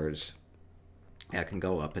gates or doors. Yeah, I can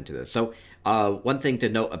go up into this. So, one thing to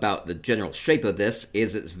note about the general shape of this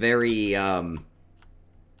is it's very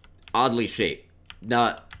oddly shaped.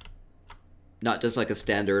 Not just like a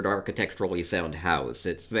standard architecturally sound house.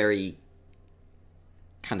 It's very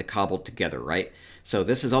kind of cobbled together, right? So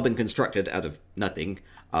this has all been constructed out of nothing.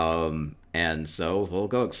 And so we'll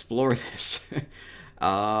go explore this.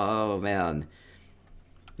 Oh, man.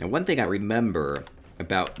 Now, one thing I remember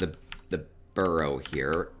about the burrow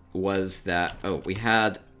here was that, we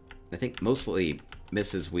had, I think, mostly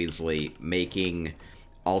Mrs. Weasley making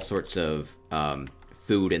all sorts of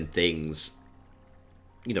food and things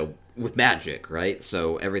you know, with magic, right?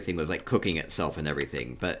 So everything was like cooking itself and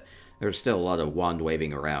everything, but there's still a lot of wand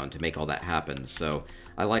waving around to make all that happen. So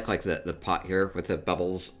I like the pot here with the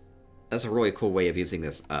bubbles. That's a really cool way of using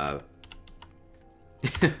this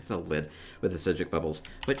the lid with the Cedric bubbles,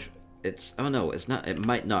 which it's, oh no, it's not, it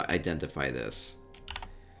might not identify this.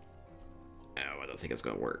 Oh, I don't think it's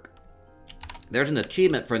gonna work. There's an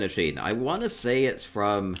achievement furnishing. I want to say it's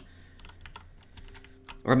from,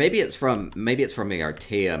 or maybe it's from the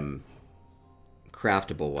Arteum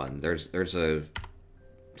craftable one. There's a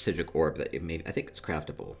Cedric orb that it maybe, I think it's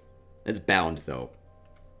craftable. It's bound though.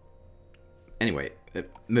 Anyway,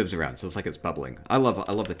 it moves around, so it's like it's bubbling. I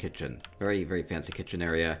love the kitchen. Very, very fancy kitchen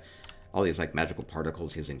area. All these like magical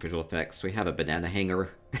particles using visual effects. We have a banana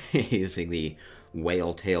hanger using the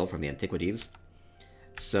whale tail from the Antiquities.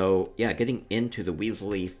 So yeah, getting into the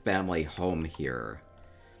Weasley family home here.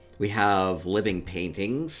 We have living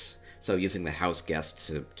paintings, so using the house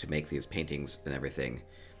guests to make these paintings and everything.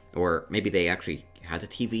 Or maybe they actually had a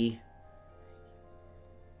TV.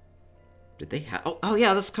 Did they have... Oh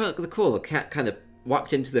yeah, that's kind of cool. The cat kind of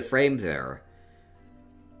walked into the frame there.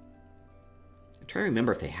 I'm trying to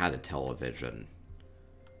remember if they had a television.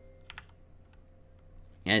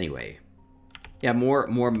 Anyway. Yeah, more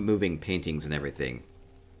moving paintings and everything.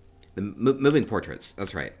 The moving portraits,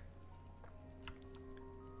 that's right.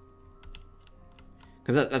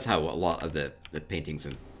 Because that's how a lot of the paintings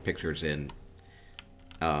and pictures in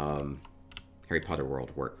Harry Potter world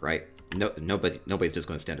work, right? Nobody's just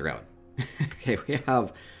going to stand around. Okay, we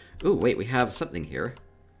have... Ooh, wait, we have something here.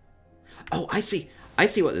 Oh, I see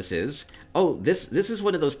what this is. Oh, this is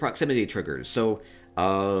one of those proximity triggers. So,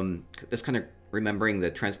 just kind of remembering the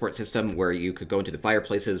transport system where you could go into the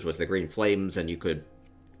fireplaces with the green flames and you could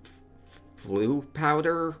flue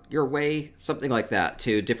powder your way, something like that,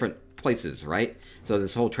 to different places, right? So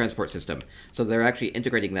this whole transport system. So they're actually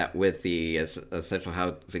integrating that with the Essential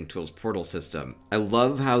Housing Tools portal system. I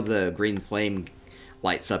love how the green flame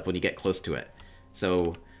lights up when you get close to it.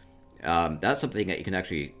 So that's something that you can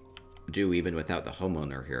actually do even without the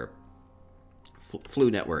homeowner here. Flue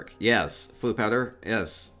network. Yes. Flue powder.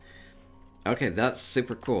 Yes. Okay, that's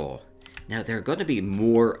super cool. Now, there are going to be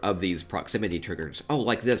more of these proximity triggers. Oh,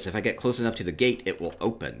 like this. If I get close enough to the gate, it will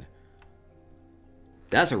open.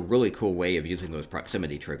 That's a really cool way of using those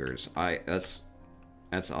proximity triggers. That's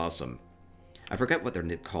awesome. I forget what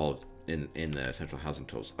they're called in the Essential Housing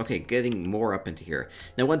Tools. Okay, getting more up into here.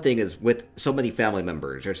 Now, one thing is, with so many family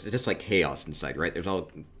members, there's just like chaos inside, right? There's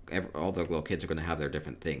all the little kids are going to have their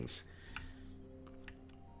different things.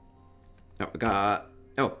 Oh, we got...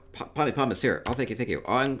 Oh, Pommy Pom is here. Oh, thank you.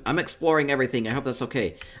 Oh, I'm exploring everything. I hope that's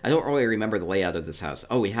okay. I don't really remember the layout of this house.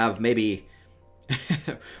 Oh, we have maybe...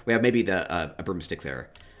 we have maybe a broomstick there.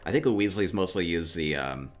 I think the Weasleys mostly use the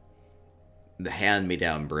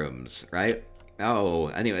hand-me-down brooms, right? Oh,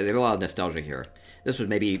 anyway, there's a lot of nostalgia here. This would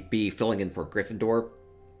maybe be filling in for Gryffindor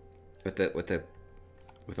with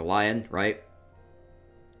the lion, right?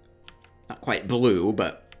 Not quite blue,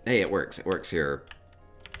 but hey, it works. It works here.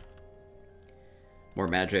 More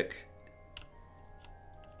magic.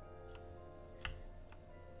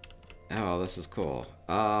 Oh, this is cool.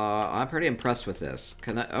 I'm pretty impressed with this.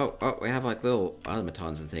 Can I... Oh, we have like little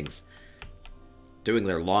automatons and things doing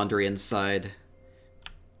their laundry inside.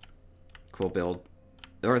 Cool build.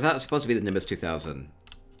 Or is that supposed to be the Nimbus 2000?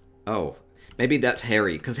 Oh, maybe that's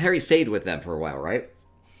Harry, because Harry stayed with them for a while, right?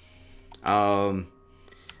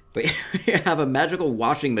 We have a magical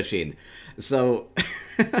washing machine. So,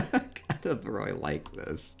 I kind of really like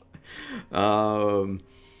this.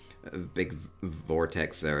 Big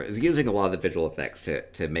vortex there. It's using a lot of the visual effects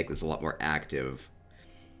to make this a lot more active.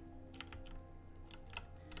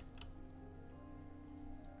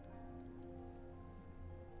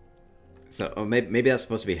 So maybe that's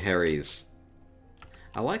supposed to be Harry's.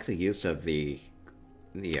 I like the use of the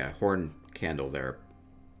horn candle there.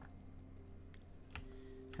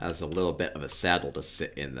 Has a little bit of a saddle to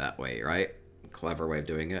sit in that way, right? Clever way of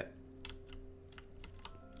doing it.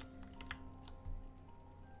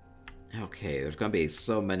 Okay, there's going to be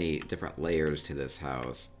so many different layers to this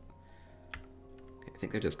house. I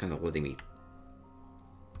think they're just kind of letting me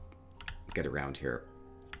get around here.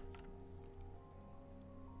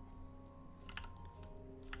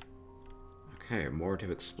 Okay, more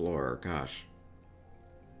to explore. Gosh.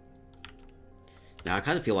 Now, I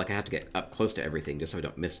kind of feel like I have to get up close to everything just so I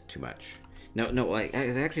don't miss too much. No, I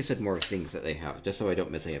actually said more things that they have, just so I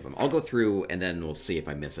don't miss any of them. I'll go through, and then we'll see if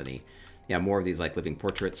I miss any. Yeah, more of these, like, living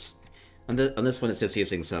portraits. On this one, it's just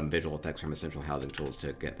using some visual effects from Essential Housing Tools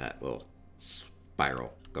to get that little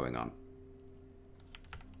spiral going on.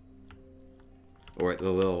 Or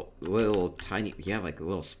the little tiny, yeah, like a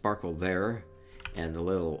little sparkle there, and the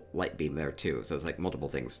little light beam there too. So it's like multiple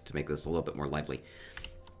things to make this a little bit more lively.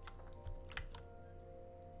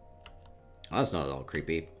 Oh, that's not at all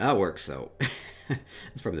creepy. That works though.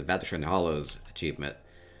 It's from the Vatishan Hollows achievement.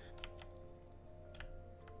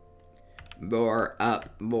 More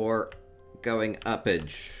up, more going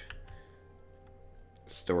uppage.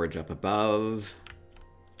 Storage up above.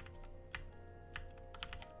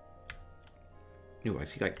 Ooh, I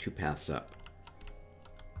see like 2 paths up.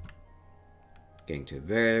 Getting to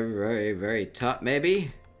very, very, very top,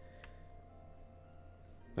 maybe?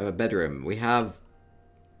 A bedroom. We have...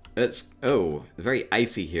 It's... Oh, very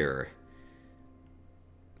icy here.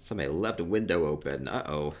 Somebody left a window open.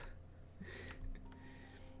 Uh-oh.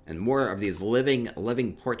 And more of these living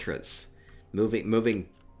portraits. Moving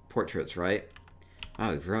portraits, right?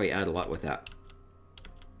 Oh, we've really added a lot with that.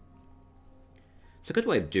 It's a good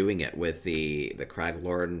way of doing it with the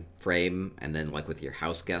Craglorn frame, and then like with your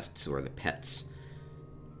house guests or the pets.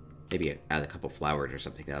 Maybe add a couple flowers or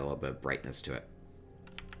something to add a little bit of brightness to it.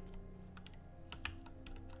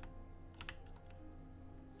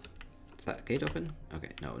 Is that gate open?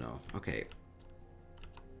 Okay, no. Okay.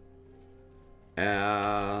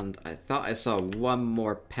 And I thought I saw one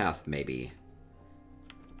more path, maybe.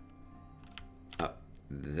 Up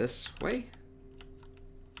this way?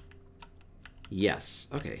 Yes,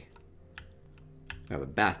 okay. I have a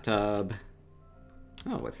bathtub.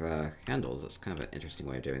 Oh, with handles. That's kind of an interesting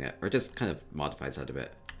way of doing it. Or just kind of modifies that a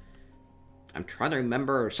bit. I'm trying to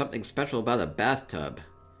remember something special about a bathtub.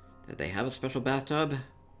 Did they have a special bathtub?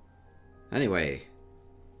 Anyway.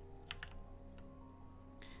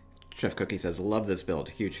 Chef Cookie says, love this build.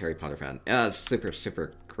 Huge Harry Potter fan. Yeah, it's super,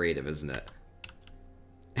 super creative, isn't it?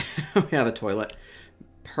 We have a toilet.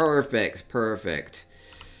 Perfect, perfect.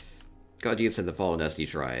 God use in the Fallen Esty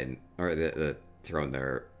Shrine. Or the throne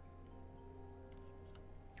there.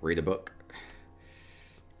 Read a book.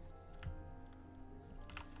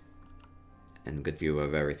 And good view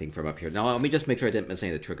of everything from up here. Now, let me just make sure I didn't miss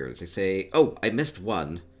any of the triggers. They say... Oh, I missed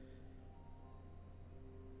one.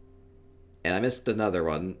 And I missed another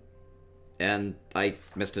one. And I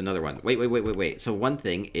missed another one. Wait. So one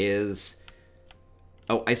thing is...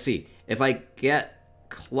 Oh, I see. If I get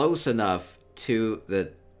close enough to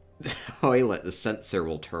the toilet, the sensor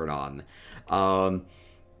will turn on.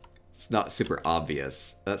 It's not super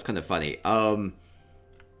obvious. That's kind of funny. And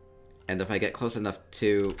if I get close enough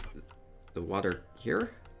to the water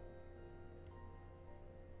here...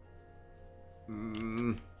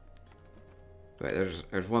 Wait,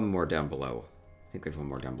 there's one more down below. I think there's one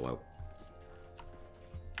more down below.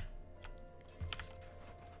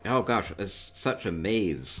 Oh gosh, it's such a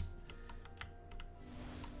maze.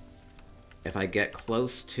 If I get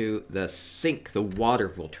close to the sink, the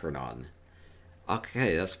water will turn on.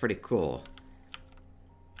 Okay, that's pretty cool.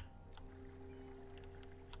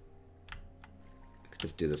 I could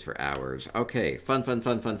just do this for hours. Okay, fun.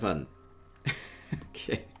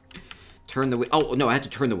 Okay. Turn the wheel. Oh, no, I had to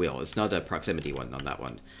turn the wheel. It's not a proximity one on that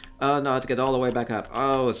one. Oh, no, I have to get all the way back up.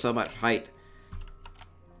 Oh, so much height.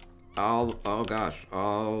 Oh gosh,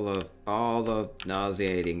 all the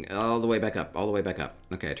nauseating, all the way back up.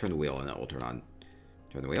 Okay, I turn the wheel and that will turn on.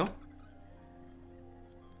 Turn the wheel.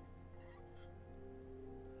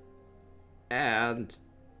 And...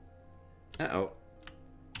 Uh-oh.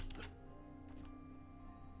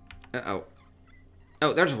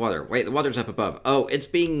 Oh, there's water. Wait, the water's up above. Oh, it's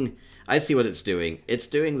being... I see what it's doing. It's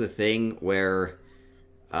doing the thing where...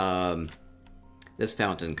 This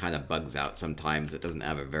fountain kind of bugs out sometimes. It doesn't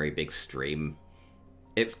have a very big stream.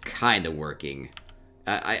 It's kind of working.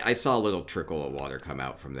 I saw a little trickle of water come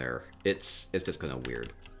out from there. It's just kind of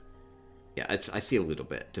weird. Yeah, I see a little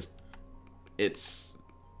bit. Just... It's...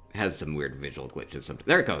 has some weird visual glitches.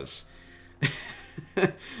 There it goes.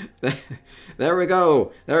 There we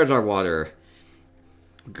go. There's our water.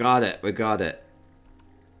 Got it. We got it.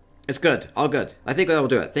 It's good. All good. I think that'll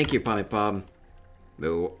do it. Thank you, Pommy Pom.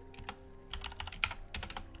 Moo.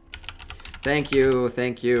 Thank you.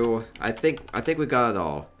 I think we got it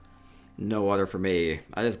all. No water for me.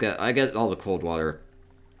 I get all the cold water.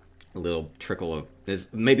 A little trickle of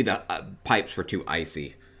maybe the pipes were too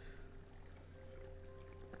icy.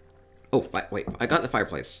 Oh, wait, I got the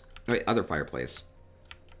fireplace. Wait, other fireplace.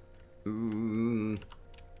 I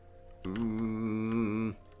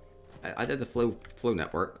did the flow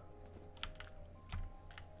network.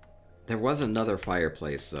 There was another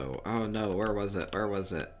fireplace though. Oh no, where was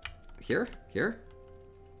it? Here?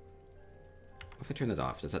 If I turn it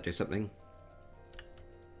off, does that do something?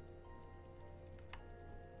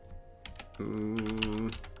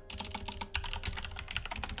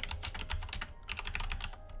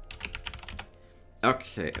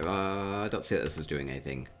 Okay, I don't see that this is doing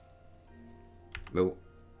anything. Oh,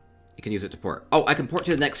 you can use it to port. Oh, I can port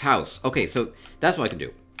to the next house. Okay, so that's what I can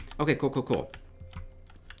do. Okay, cool, cool, cool.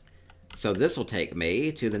 So this will take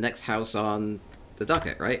me to the next house on the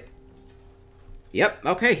docket, right? Yep,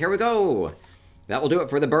 okay, here we go. That will do it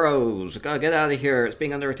for the burrows. Gotta get out of here. It's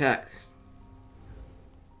being under attack.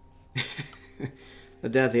 The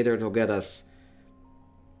Death Eater will get us.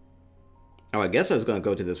 Oh, I guess I was going to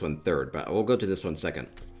go to this one third, but we'll go to this one second.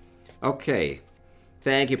 Okay.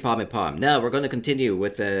 Thank you, Pommy Pom. Now, we're going to continue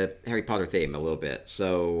with the Harry Potter theme a little bit.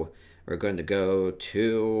 So, we're going to go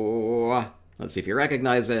to... Let's see if you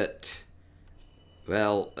recognize it.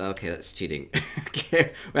 Well, okay, that's cheating.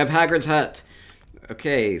 Okay, we have Hagrid's hut.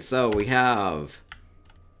 Okay, so we have...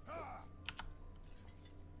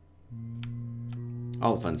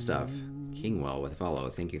 all the fun stuff. Kingwell with follow.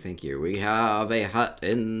 Thank you, thank you. We have a hut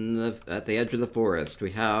at the edge of the forest. We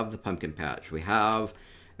have the pumpkin patch. We have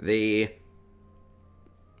the...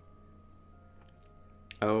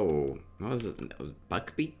 Oh, what was it?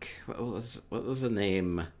 Buckbeak? What was the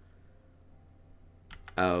name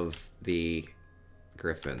of the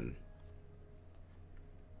griffin?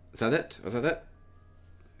 Is that it? Was that it?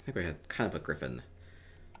 I think we had kind of a griffin.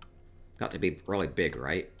 Got to be really big,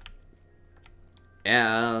 right?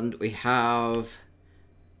 And we have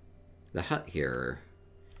the hut here.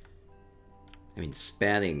 I mean,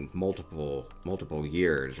 spanning multiple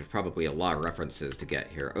years. There's probably a lot of references to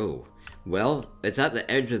get here. Oh, well, it's at the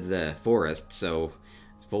edge of the forest, so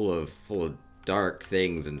it's full of dark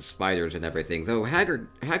things and spiders and everything. Though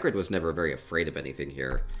Hagrid was never very afraid of anything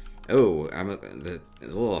here. Oh, it's a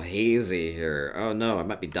little hazy here. Oh no, I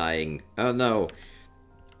might be dying. Oh no.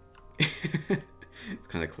 It's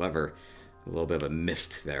kind of clever. A little bit of a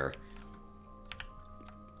mist there.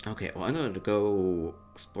 Okay, well, I'm going to go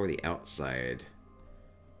explore the outside.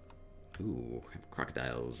 Ooh, have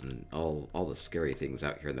crocodiles and all the scary things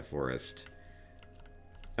out here in the forest.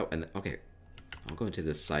 Oh, and okay, I'll go into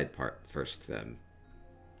this side part first then.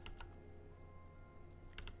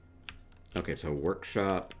 Okay, so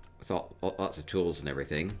workshop with lots of tools and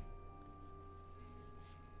everything.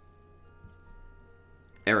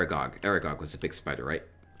 Aragog was a big spider, right?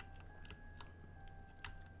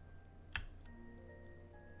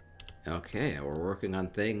 Okay, we're working on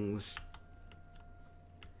things.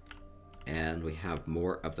 And we have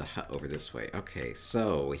more of the hut over this way. Okay,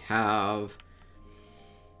 so we have...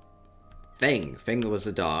 Fang. Fang was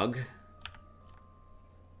a dog.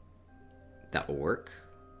 That will work.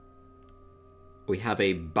 We have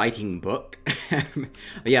a biting book.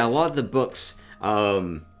 Yeah, a lot of the books were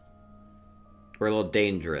a little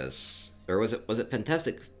dangerous. Or was it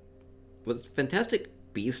Fantastic... Was Fantastic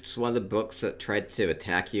Beasts one of the books that tried to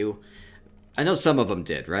attack you? I know some of them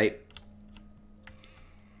did, right?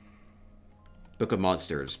 Book of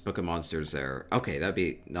Monsters. Book of Monsters there. Okay, that'd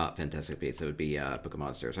be not Fantastic Beasts. It would be Book of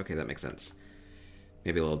Monsters. Okay, that makes sense.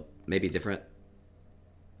 Maybe different.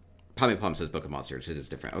 Pommy Pom says Book of Monsters. It is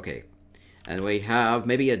different. Okay. And we have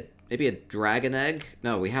maybe a dragon egg?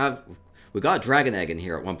 No, we got a dragon egg in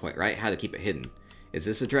here at one point, right? How to keep it hidden. Is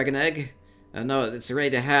this a dragon egg? Oh no, it's ready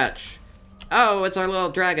to hatch. Oh, it's our little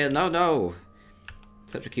dragon. Oh no.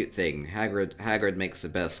 Such a cute thing. Hagrid makes the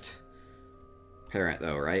best parent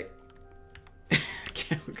though, right?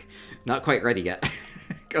 Not quite ready yet.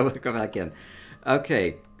 Go back in.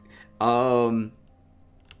 Okay. And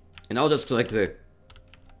I'll just select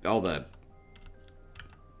all the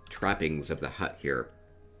trappings of the hut here.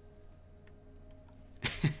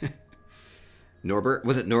 Norbert?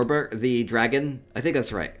 Was it Norbert the dragon? I think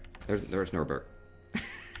that's right. There's Norbert.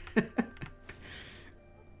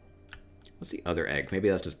 What's the other egg? Maybe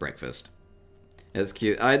that's just breakfast. It's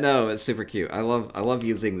cute. I know, it's super cute. I love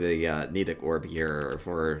using the Nidic orb here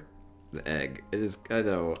for the egg. It is, I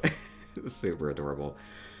know, it's super adorable.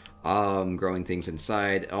 Growing things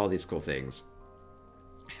inside, all these cool things.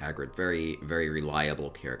 Hagrid, very, very reliable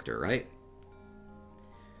character, right?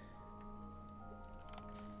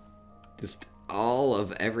 Just all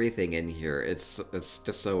of everything in here. It's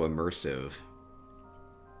just so immersive.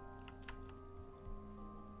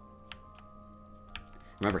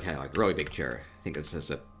 Remember, kind of like really big chair. I think this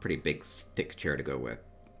is a pretty big, thick chair to go with.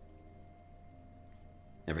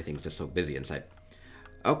 Everything's just so busy inside.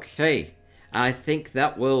 Okay, I think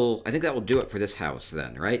that will do it for this house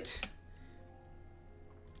then, right?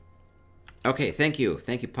 Okay, thank you,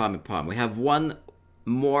 Pom and Pom. We have one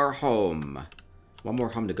more home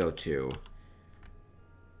to go to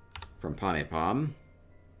from Pom and Pom.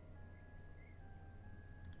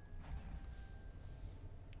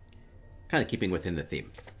 Kind of keeping within the theme.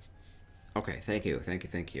 Okay, thank you.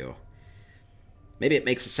 Maybe it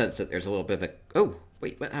makes sense that there's a little bit of a... Oh,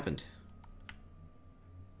 wait, what happened?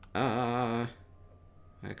 I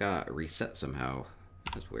got reset somehow.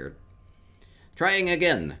 That's weird. Trying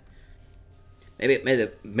again. Maybe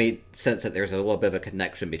it made sense that there's a little bit of a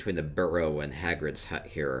connection between the burrow and Hagrid's hut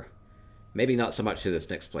here. Maybe not so much to this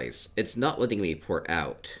next place. It's not letting me port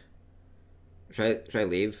out. Should I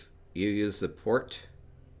leave? You use the port?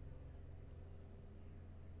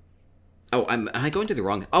 Oh, am I going to the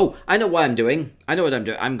wrong... Oh, I know what I'm doing. I know what I'm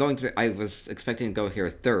doing. I'm going to... I was expecting to go here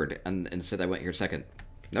third, and instead I went here second.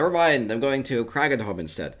 Never mind. I'm going to Kragenholm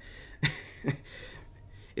instead.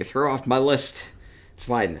 You threw off my list. It's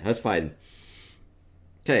fine. That's fine.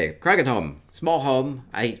 Okay, Kragenholm. Small home.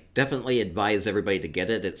 I definitely advise everybody to get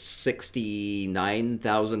it. It's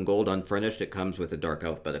 69,000 gold unfurnished. It comes with a dark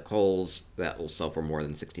alphabet coals. That will sell for more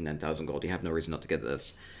than 69,000 gold. You have no reason not to get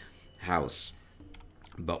this house.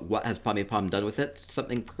 But what has Pommy done with it?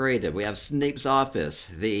 Something creative. We have Snape's office.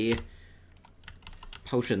 The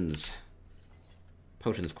potions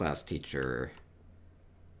class teacher.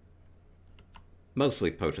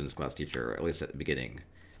 Mostly potions class teacher, at least at the beginning.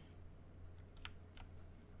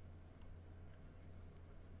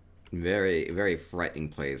 Very, very frightening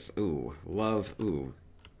place. Ooh, love. Ooh.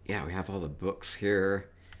 Yeah, we have all the books here.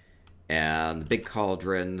 And the big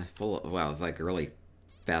cauldron full of... Wow, it's like really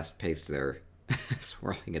fast-paced there.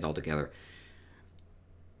 Swirling it all together.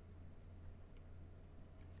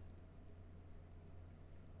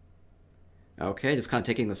 Okay, just kind of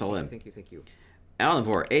taking this all in. Thank you.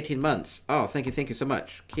 Alanvor, 18 months. Oh, thank you so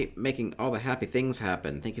much. Keep making all the happy things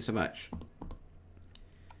happen. Thank you so much.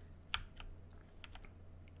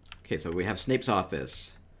 Okay, so we have Snape's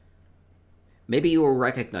office. Maybe you will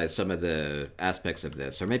recognize some of the aspects of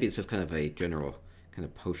this, or maybe it's just kind of a general kind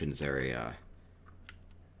of potions area.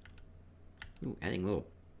 Ooh, adding little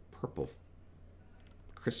purple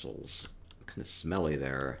crystals. Kind of smelly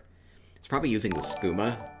there. It's probably using the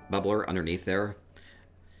skooma bubbler underneath there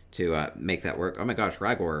to make that work. Oh my gosh,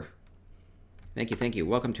 Ragor. Thank you.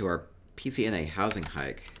 Welcome to our PCNA housing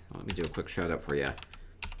hike. Let me do a quick shout out for you.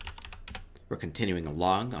 We're continuing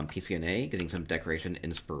along on PCNA, getting some decoration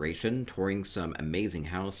inspiration, touring some amazing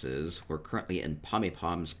houses. We're currently in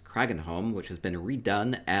Pommypom's Kragenholm, which has been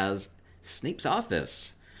redone as Snape's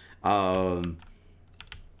office. So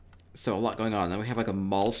a lot going on. Then we have like a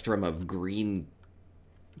maelstrom of green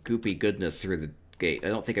goopy goodness through the gate. I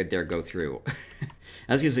don't think I dare go through.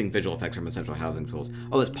 I was using visual effects from Essential Housing Tools.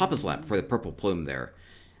 Oh, there's Papa's lamp for the purple plume there.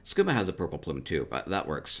 Skooma has a purple plume too, but that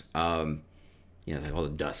works. Yeah, like all the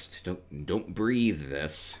dust. Don't breathe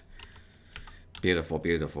this.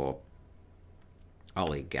 Beautiful.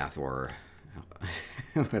 Ollie Gathor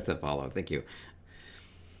with the follow. Thank you.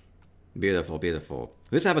 Beautiful.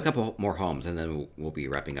 Let's have a couple more homes, and then we'll be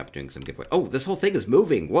wrapping up doing some giveaway. Oh, this whole thing is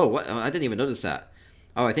moving. Whoa, what? I didn't even notice that.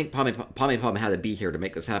 Oh, I think Pommypom had to be here to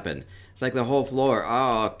make this happen. It's like the whole floor.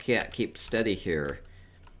 Oh, can't keep steady here.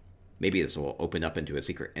 Maybe this will open up into a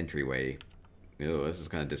secret entryway. Oh, this is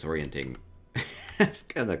kind of disorienting. It's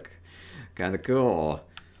kind of cool.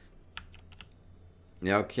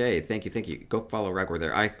 Okay, thank you. Go follow Ragor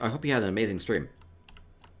there. I hope you had an amazing stream.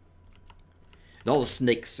 And all the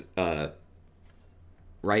snakes,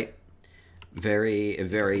 right? Very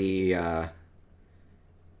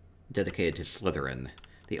dedicated to Slytherin.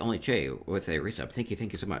 The only J with a resub. Thank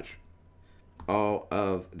you so much. All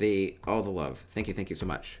the love. Thank you so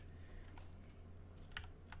much.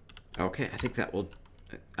 Okay, I think that will...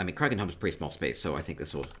 I mean, Kragenholm is a pretty small space, so I think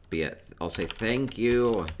this will be it. I'll say thank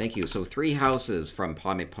you. So 3 houses from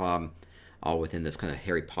Pommypom, all within this kind of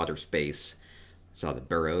Harry Potter space. Saw the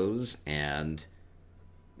burrows and...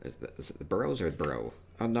 Is it the burrows or the burrow?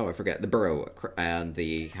 Oh no, I forget. The burrow and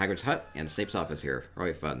the Hagrid's hut and Snape's office here.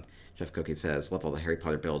 Really fun. Chef Cookie says, love all the Harry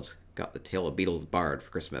Potter builds. Got the Tale of Beetle the Bard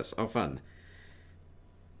for Christmas. Oh, fun.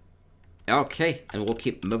 Okay, and we'll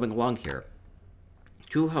keep moving along here.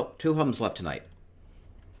 Two homes left tonight.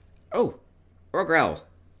 Oh, Orgrel.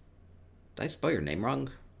 Did I spell your name wrong?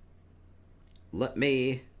 Let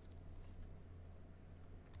me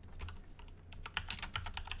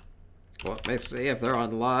see if they're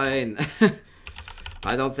online.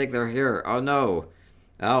 I don't think they're here. Oh, no.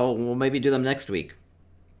 Oh, we'll maybe do them next week.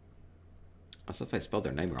 Also, if I spelled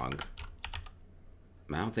their name wrong.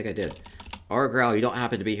 I don't think I did. Orgrel, you don't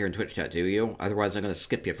happen to be here in Twitch chat, do you? Otherwise, I'm going to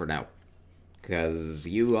skip you for now. Because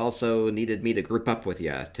you also needed me to group up with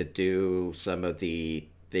you to do some of the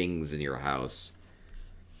things in your house.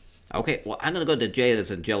 Okay, well, I'm going to go to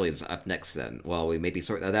Jay's and Jelly's up next then. Well, we maybe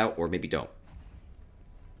sort that out, or maybe don't.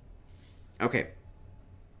 Okay.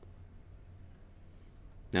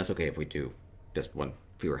 That's okay if we do just one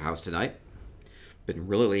fewer house tonight. Been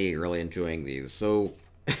really, really enjoying these. So,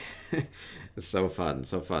 it's so fun,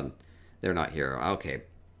 so fun. They're not here. Okay.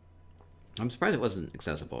 I'm surprised it wasn't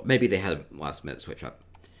accessible. Maybe they had a last minute switch up.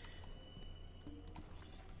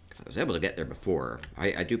 Because I was able to get there before.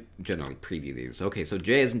 I do generally preview these. Okay, so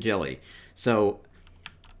Jay is in jelly. So,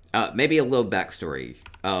 maybe a little backstory.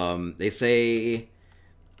 They say...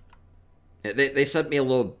 They sent me a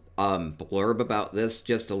little blurb about this,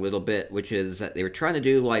 just a little bit, which is that they were trying to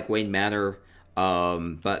do like Wayne Manor,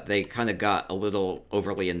 but they kind of got a little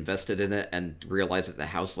overly invested in it and realized that the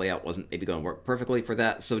house layout wasn't maybe going to work perfectly for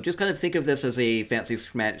that. So just kind of think of this as a fancy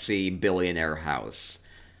schmancy billionaire house.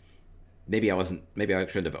 Maybe I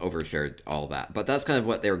shouldn't have overshared all that, but that's kind of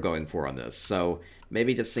what they were going for on this. So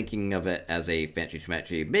maybe just thinking of it as a fancy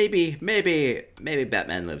schmancy, maybe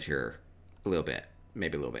Batman lives here a little bit,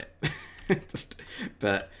 maybe a little bit.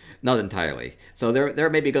 But not entirely. So there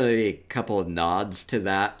may be going to be a couple of nods to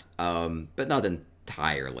that, but not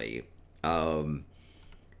entirely.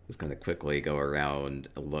 Just going to quickly go around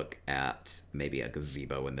and look at maybe a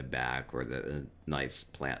gazebo in the back or the nice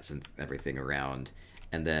plants and everything around,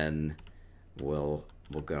 and then we'll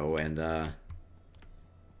go and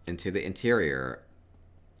into the interior.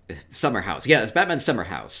 Summer house. Yeah, it's Batman's summer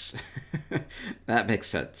house. That makes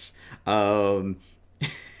sense.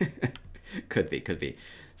 Could be.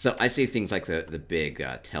 So I see things like the big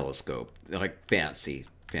telescope, like fancy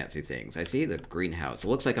things. I see the greenhouse. It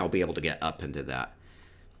looks like I'll be able to get up into that.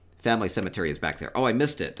 Family cemetery is back there. Oh, I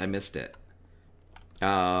missed it. Try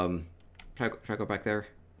to go back there.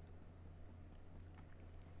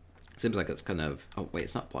 Seems like it's kind of... Oh, wait,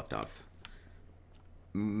 it's not blocked off.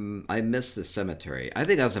 I missed the cemetery. I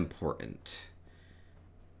think that's important.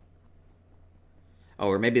 Oh,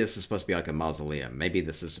 or maybe this is supposed to be like a mausoleum. Maybe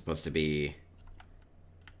this is supposed to be...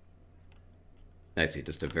 I see,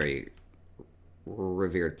 just a very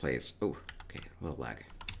revered place. Oh, okay, a little lag.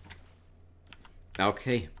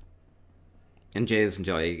 Okay. And Jay is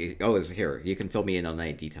enjoying... Oh, it's here. You can fill me in on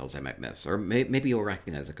any details I might miss. Or maybe you'll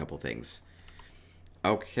recognize a couple things.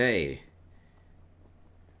 Okay.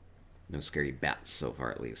 No scary bats so far,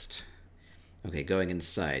 at least. Okay, going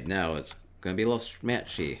inside. Now it's going to be a little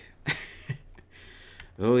schmatchy.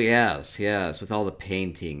 Oh, yes, with all the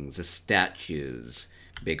paintings, the statues.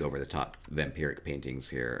 Big over-the-top vampiric paintings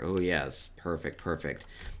here. Oh, yes, perfect.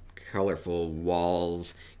 Colorful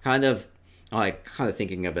walls. Kind of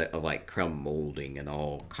thinking of it of like chrome molding and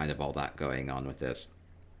all that going on with this.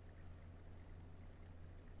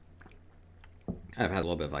 I've had a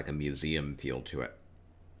little bit of like a museum feel to it.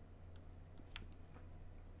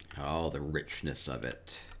 Oh, the richness of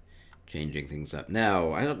it. Changing things up.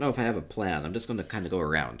 Now, I don't know if I have a plan. I'm just going to kind of go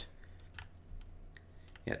around.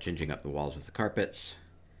 Yeah, changing up the walls with the carpets.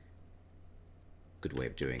 Good way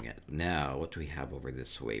of doing it. Now, what do we have over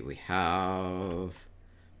this way? We have...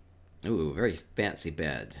 Ooh, very fancy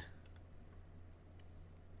bed.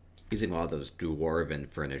 Using a lot of those dwarven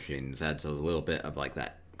furnishings adds a little bit of like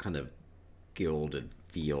that kind of gilded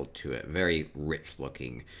feel to it. Very rich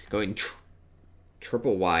looking. Going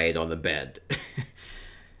triple wide on the bed.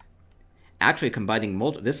 Actually combining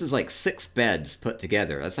this is like 6 beds put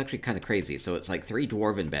together. That's actually kind of crazy. So it's like 3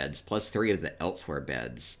 dwarven beds plus 3 of the elsewhere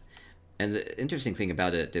beds. And the interesting thing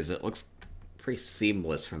about it is it looks pretty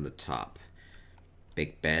seamless from the top.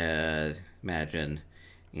 Big bed. Imagine,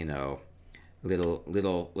 you know,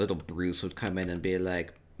 little Bruce would come in and be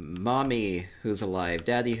like, "Mommy, who's alive?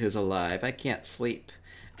 Daddy, who's alive? I can't sleep."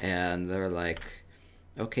 And they're like,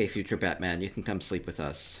 "Okay, future Batman, you can come sleep with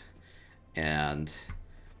us." And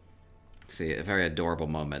see, very adorable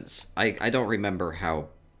moments. I don't remember how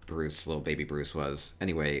little baby Bruce was.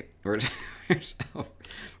 Anyway, where's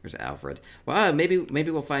Alfred? Well, maybe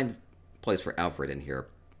we'll find a place for Alfred in here.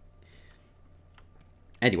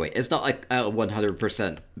 Anyway, it's not like a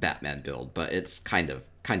 100% Batman build, but it's kind of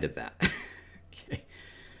that.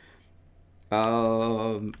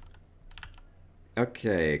 Okay.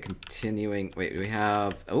 Okay, continuing. Wait, we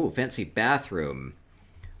have... Oh, fancy bathroom.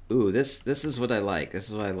 Ooh, this is what I like.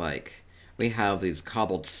 We have these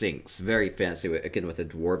cobbled sinks. Very fancy, again, with the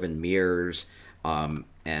dwarven mirrors,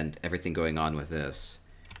 and everything going on with this.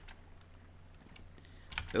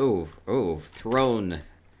 Oh, throne.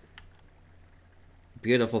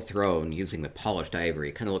 Beautiful throne using the polished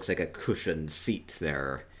ivory. Kind of looks like a cushioned seat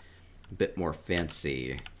there. A bit more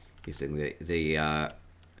fancy. Using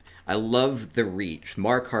I love the Reach.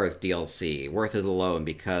 Markarth DLC. Worth it alone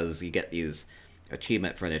because you get these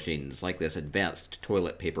achievement furnishings like this advanced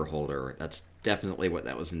toilet paper holder. That's definitely what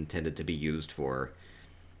that was intended to be used for.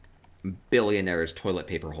 Billionaire's toilet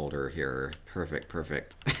paper holder here.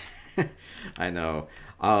 Perfect. I know.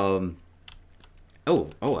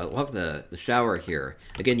 Oh, I love the shower here.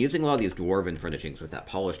 Again, using a lot of these dwarven furnishings with that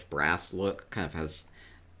polished brass look kind of has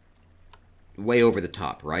way over the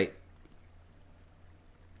top, right?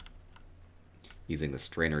 Using the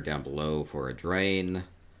strainer down below for a drain.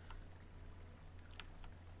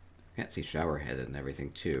 Fancy shower head and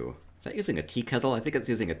everything, too. Is that using a tea kettle? I think it's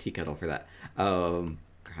using a tea kettle for that. Kind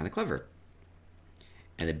of clever.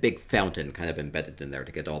 And a big fountain kind of embedded in there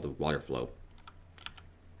to get all the water flow.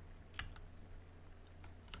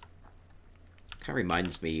 Kind of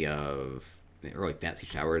reminds me of the early fancy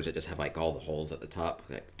showers that just have like all the holes at the top,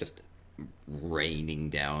 like just raining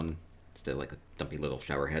down instead of like a dumpy little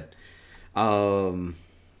shower head. All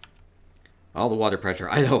the water pressure.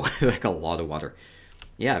 I know, like a lot of water.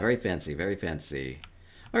 Yeah, very fancy, very fancy.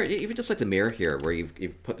 All right, even just like the mirror here, where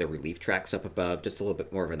you've put the relief tracks up above, just a little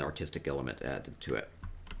bit more of an artistic element added to it.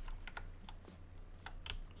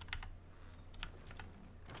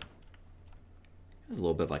 There's a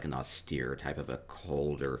little bit of like an austere type of a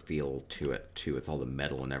colder feel to it too, with all the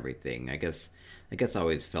metal and everything. I guess I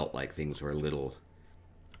always felt like things were a little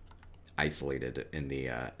isolated in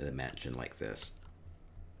the mansion like this.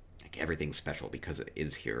 Like everything's special because it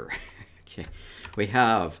is here. Okay, we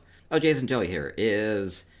have Jason Jelly here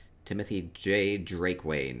is Timothy J.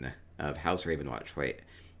 Drakewayne of House Ravenwatch. Wait,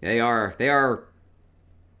 they are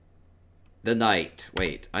the Knight.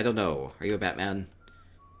 Wait, I don't know. Are you a Batman?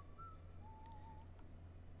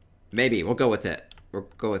 Maybe. We'll go with it. We'll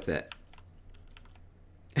go with it.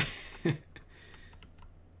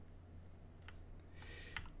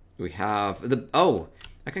 We have the... Oh!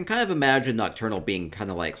 I can kind of imagine Nocturnal being kind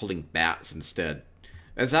of like holding bats instead.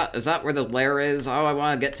 Is that where the lair is? Oh, I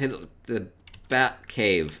want to get to the bat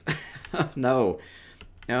cave. No.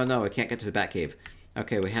 No, I can't get to the bat cave.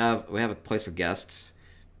 Okay, we have a place for guests.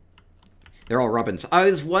 They're all Robins. I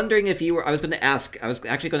was wondering if you were... I was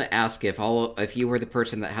actually going to ask if you were the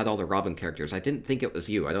person that had all the Robin characters. I didn't think it was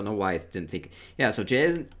you. I don't know why I didn't think... Yeah, so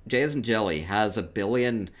Jay's and Jelly has a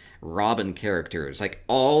billion Robin characters. Like,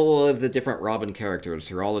 all of the different Robin characters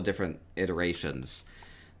through all the different iterations.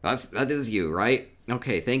 That is you, right?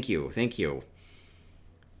 Okay, thank you.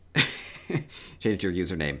 Change your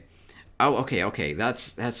username. Oh, okay,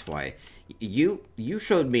 that's why. You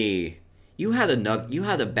showed me... You had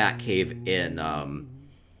a bat cave in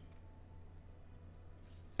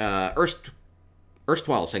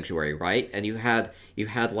Erstwhile Sanctuary, right? And you had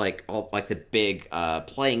like all like the big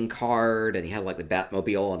playing card, and you had like the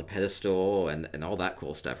Batmobile on a pedestal and all that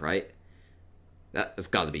cool stuff, right? That's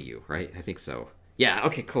got to be you, right? I think so. Yeah.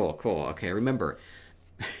 Okay. Cool. Okay, I remember.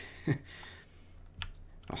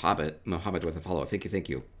 Mohammed with a follow. Thank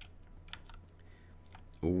you.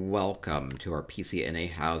 Welcome to our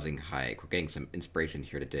PCNA housing hike. We're getting some inspiration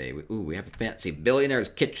here today. We have a fancy billionaire's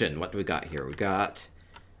kitchen. What do we got here? We got...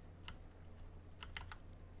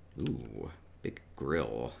 Ooh, big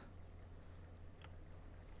grill.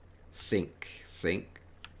 Sink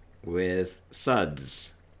with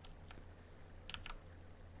suds.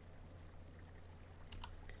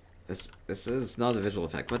 This is not a visual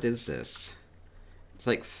effect. What is this? It's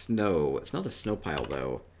like snow. It's not a snow pile,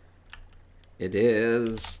 though. It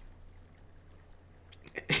is...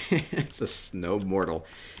 It's a snow mortal.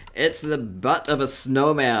 It's the butt of a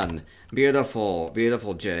snowman. Beautiful,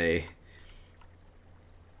 Jay.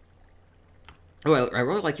 Oh, I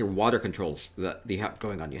really like your water controls that you have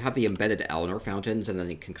going on. You have the embedded Eleanor fountains, and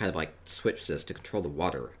then you can kind of like switch this to control the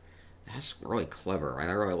water. That's really clever. I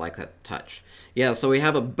really like that touch. Yeah, so we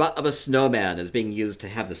have a butt of a snowman is being used to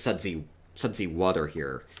have the sudsy water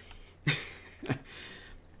here.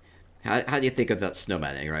 How do you think of that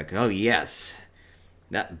snowman? And you're like, oh yes,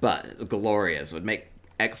 that butt, glorious, would make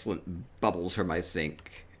excellent bubbles for my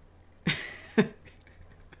sink.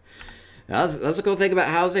 That's a cool thing about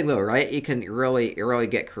housing, though, right? You can really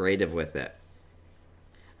get creative with it.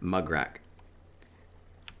 Mug rack.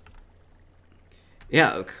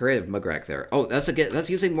 Yeah, creative mug rack there. Oh, that's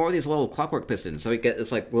using more of these little clockwork pistons, so you get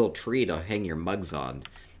this like little tree to hang your mugs on,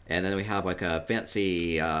 and then we have like a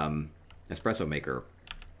fancy espresso maker.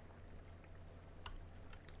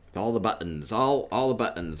 All the buttons, all the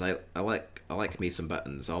buttons. I like me some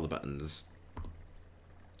buttons. All the buttons.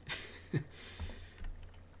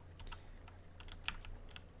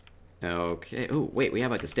 Okay. Oh wait, we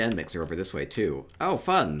have like a stand mixer over this way too. Oh,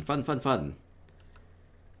 fun.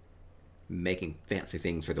 Making fancy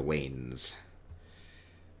things for the Waynes.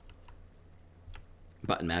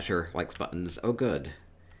 Button masher likes buttons. Oh, good.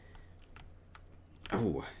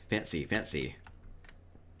 Oh, fancy.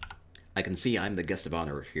 I can see I'm the guest of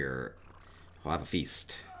honor here. I'll have a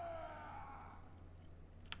feast.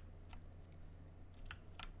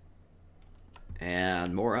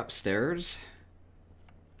 And more upstairs.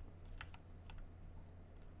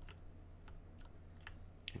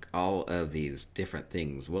 all of these different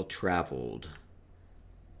things. Well traveled.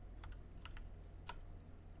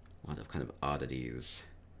 A lot of kind of oddities.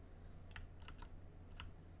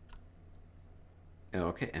 Oh,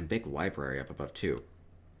 okay, and big library up above too.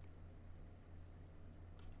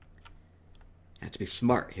 Have to be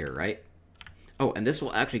smart here, right? Oh, and this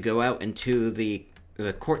will actually go out into the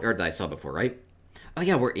courtyard that I saw before, right? Oh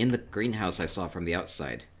yeah, we're in the greenhouse I saw from the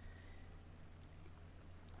outside.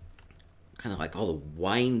 Kind of like all the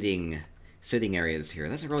winding sitting areas here.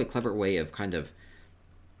 That's a really clever way of kind of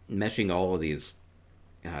meshing all of these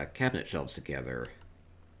cabinet shelves together.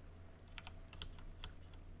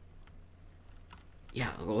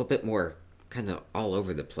 Yeah, a little bit more kind of all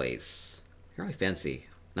over the place. Really fancy.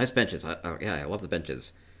 Nice benches. Yeah, I love the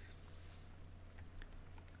benches.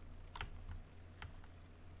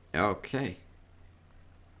 Okay.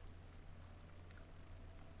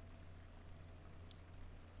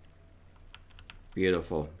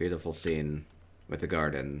 Beautiful, beautiful scene with the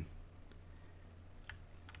garden.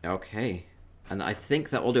 Okay. And I think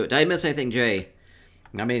that will do it. Did I miss anything, Jay?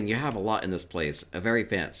 I mean, you have a lot in this place. A very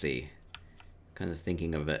fancy. Kind of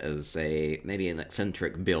thinking of it as maybe an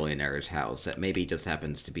eccentric billionaire's house that maybe just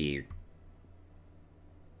happens to be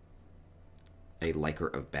a liker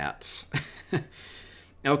of bats.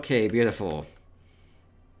 Okay, beautiful.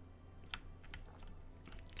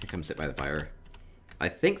 Come sit by the fire. I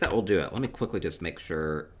think that will do it. Let me quickly just make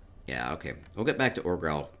sure. Yeah, okay. We'll get back to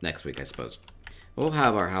Orgrel next week, I suppose. We'll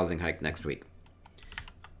have our housing hike next week.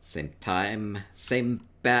 Same time, same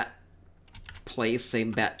bat place, same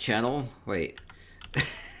bat channel. Wait.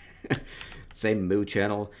 Same moo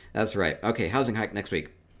channel. That's right. Okay, housing hike next week.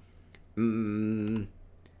 Jason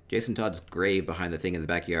Todd's grave behind the thing in the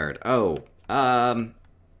backyard. Oh,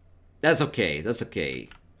 that's okay. That's okay.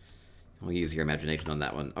 I'll use your imagination on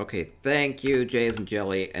that one. Okay, thank you, Jays and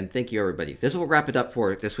Jelly, and thank you, everybody. This will wrap it up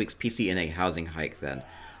for this week's PCNA housing hike, then.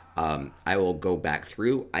 I will go back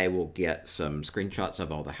through. I will get some screenshots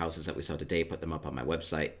of all the houses that we saw today, put them up on my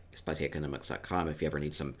website, spicyeconomics.com. If you ever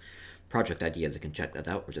need some project ideas, you can check that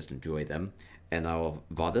out or just enjoy them. And I'll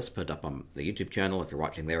VOD this, put it up on the YouTube channel. If you're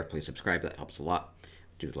watching there, please subscribe. That helps a lot.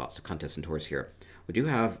 We do lots of contests and tours here. We do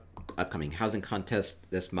have upcoming housing contests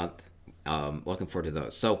this month. Looking forward to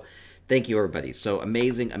those. So thank you, everybody. So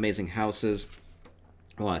amazing, amazing houses.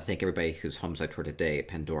 I want to thank everybody whose homes I toured today.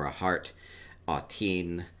 Pandora Heart,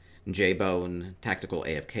 Teen, J-Bone, Tactical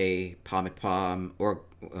AFK, Pomic Pom,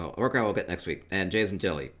 Orgra will get next week, and Jays and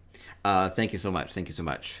Jelly. Thank you so much. Thank you so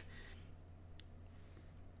much.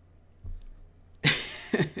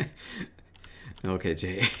 Okay,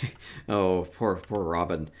 Jay. Oh, poor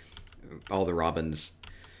Robin. All the Robins.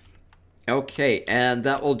 Okay, and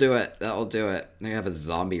that will do it. That will do it. I have a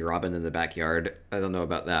zombie Robin in the backyard. I don't know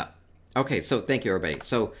about that. Okay, so thank you, everybody.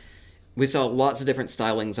 So we saw lots of different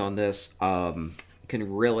stylings on this.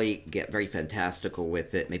 Can really get very fantastical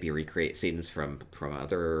with it. Maybe recreate scenes from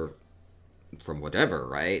whatever,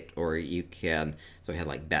 right? Or you can, so I had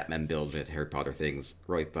like Batman builds with Harry Potter things,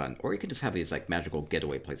 really fun. Or you can just have these like magical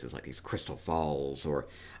getaway places like these Crystal Falls or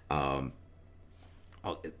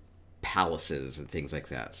palaces and things like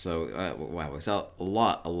that. So wow, we saw a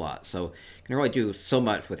lot. So you can really do so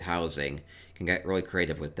much with housing. You can get really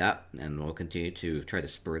creative with that, and we'll continue to try to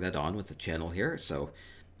spur that on with the channel here. So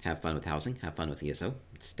have fun with housing, have fun with ESO,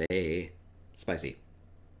 stay spicy.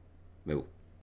 Moo.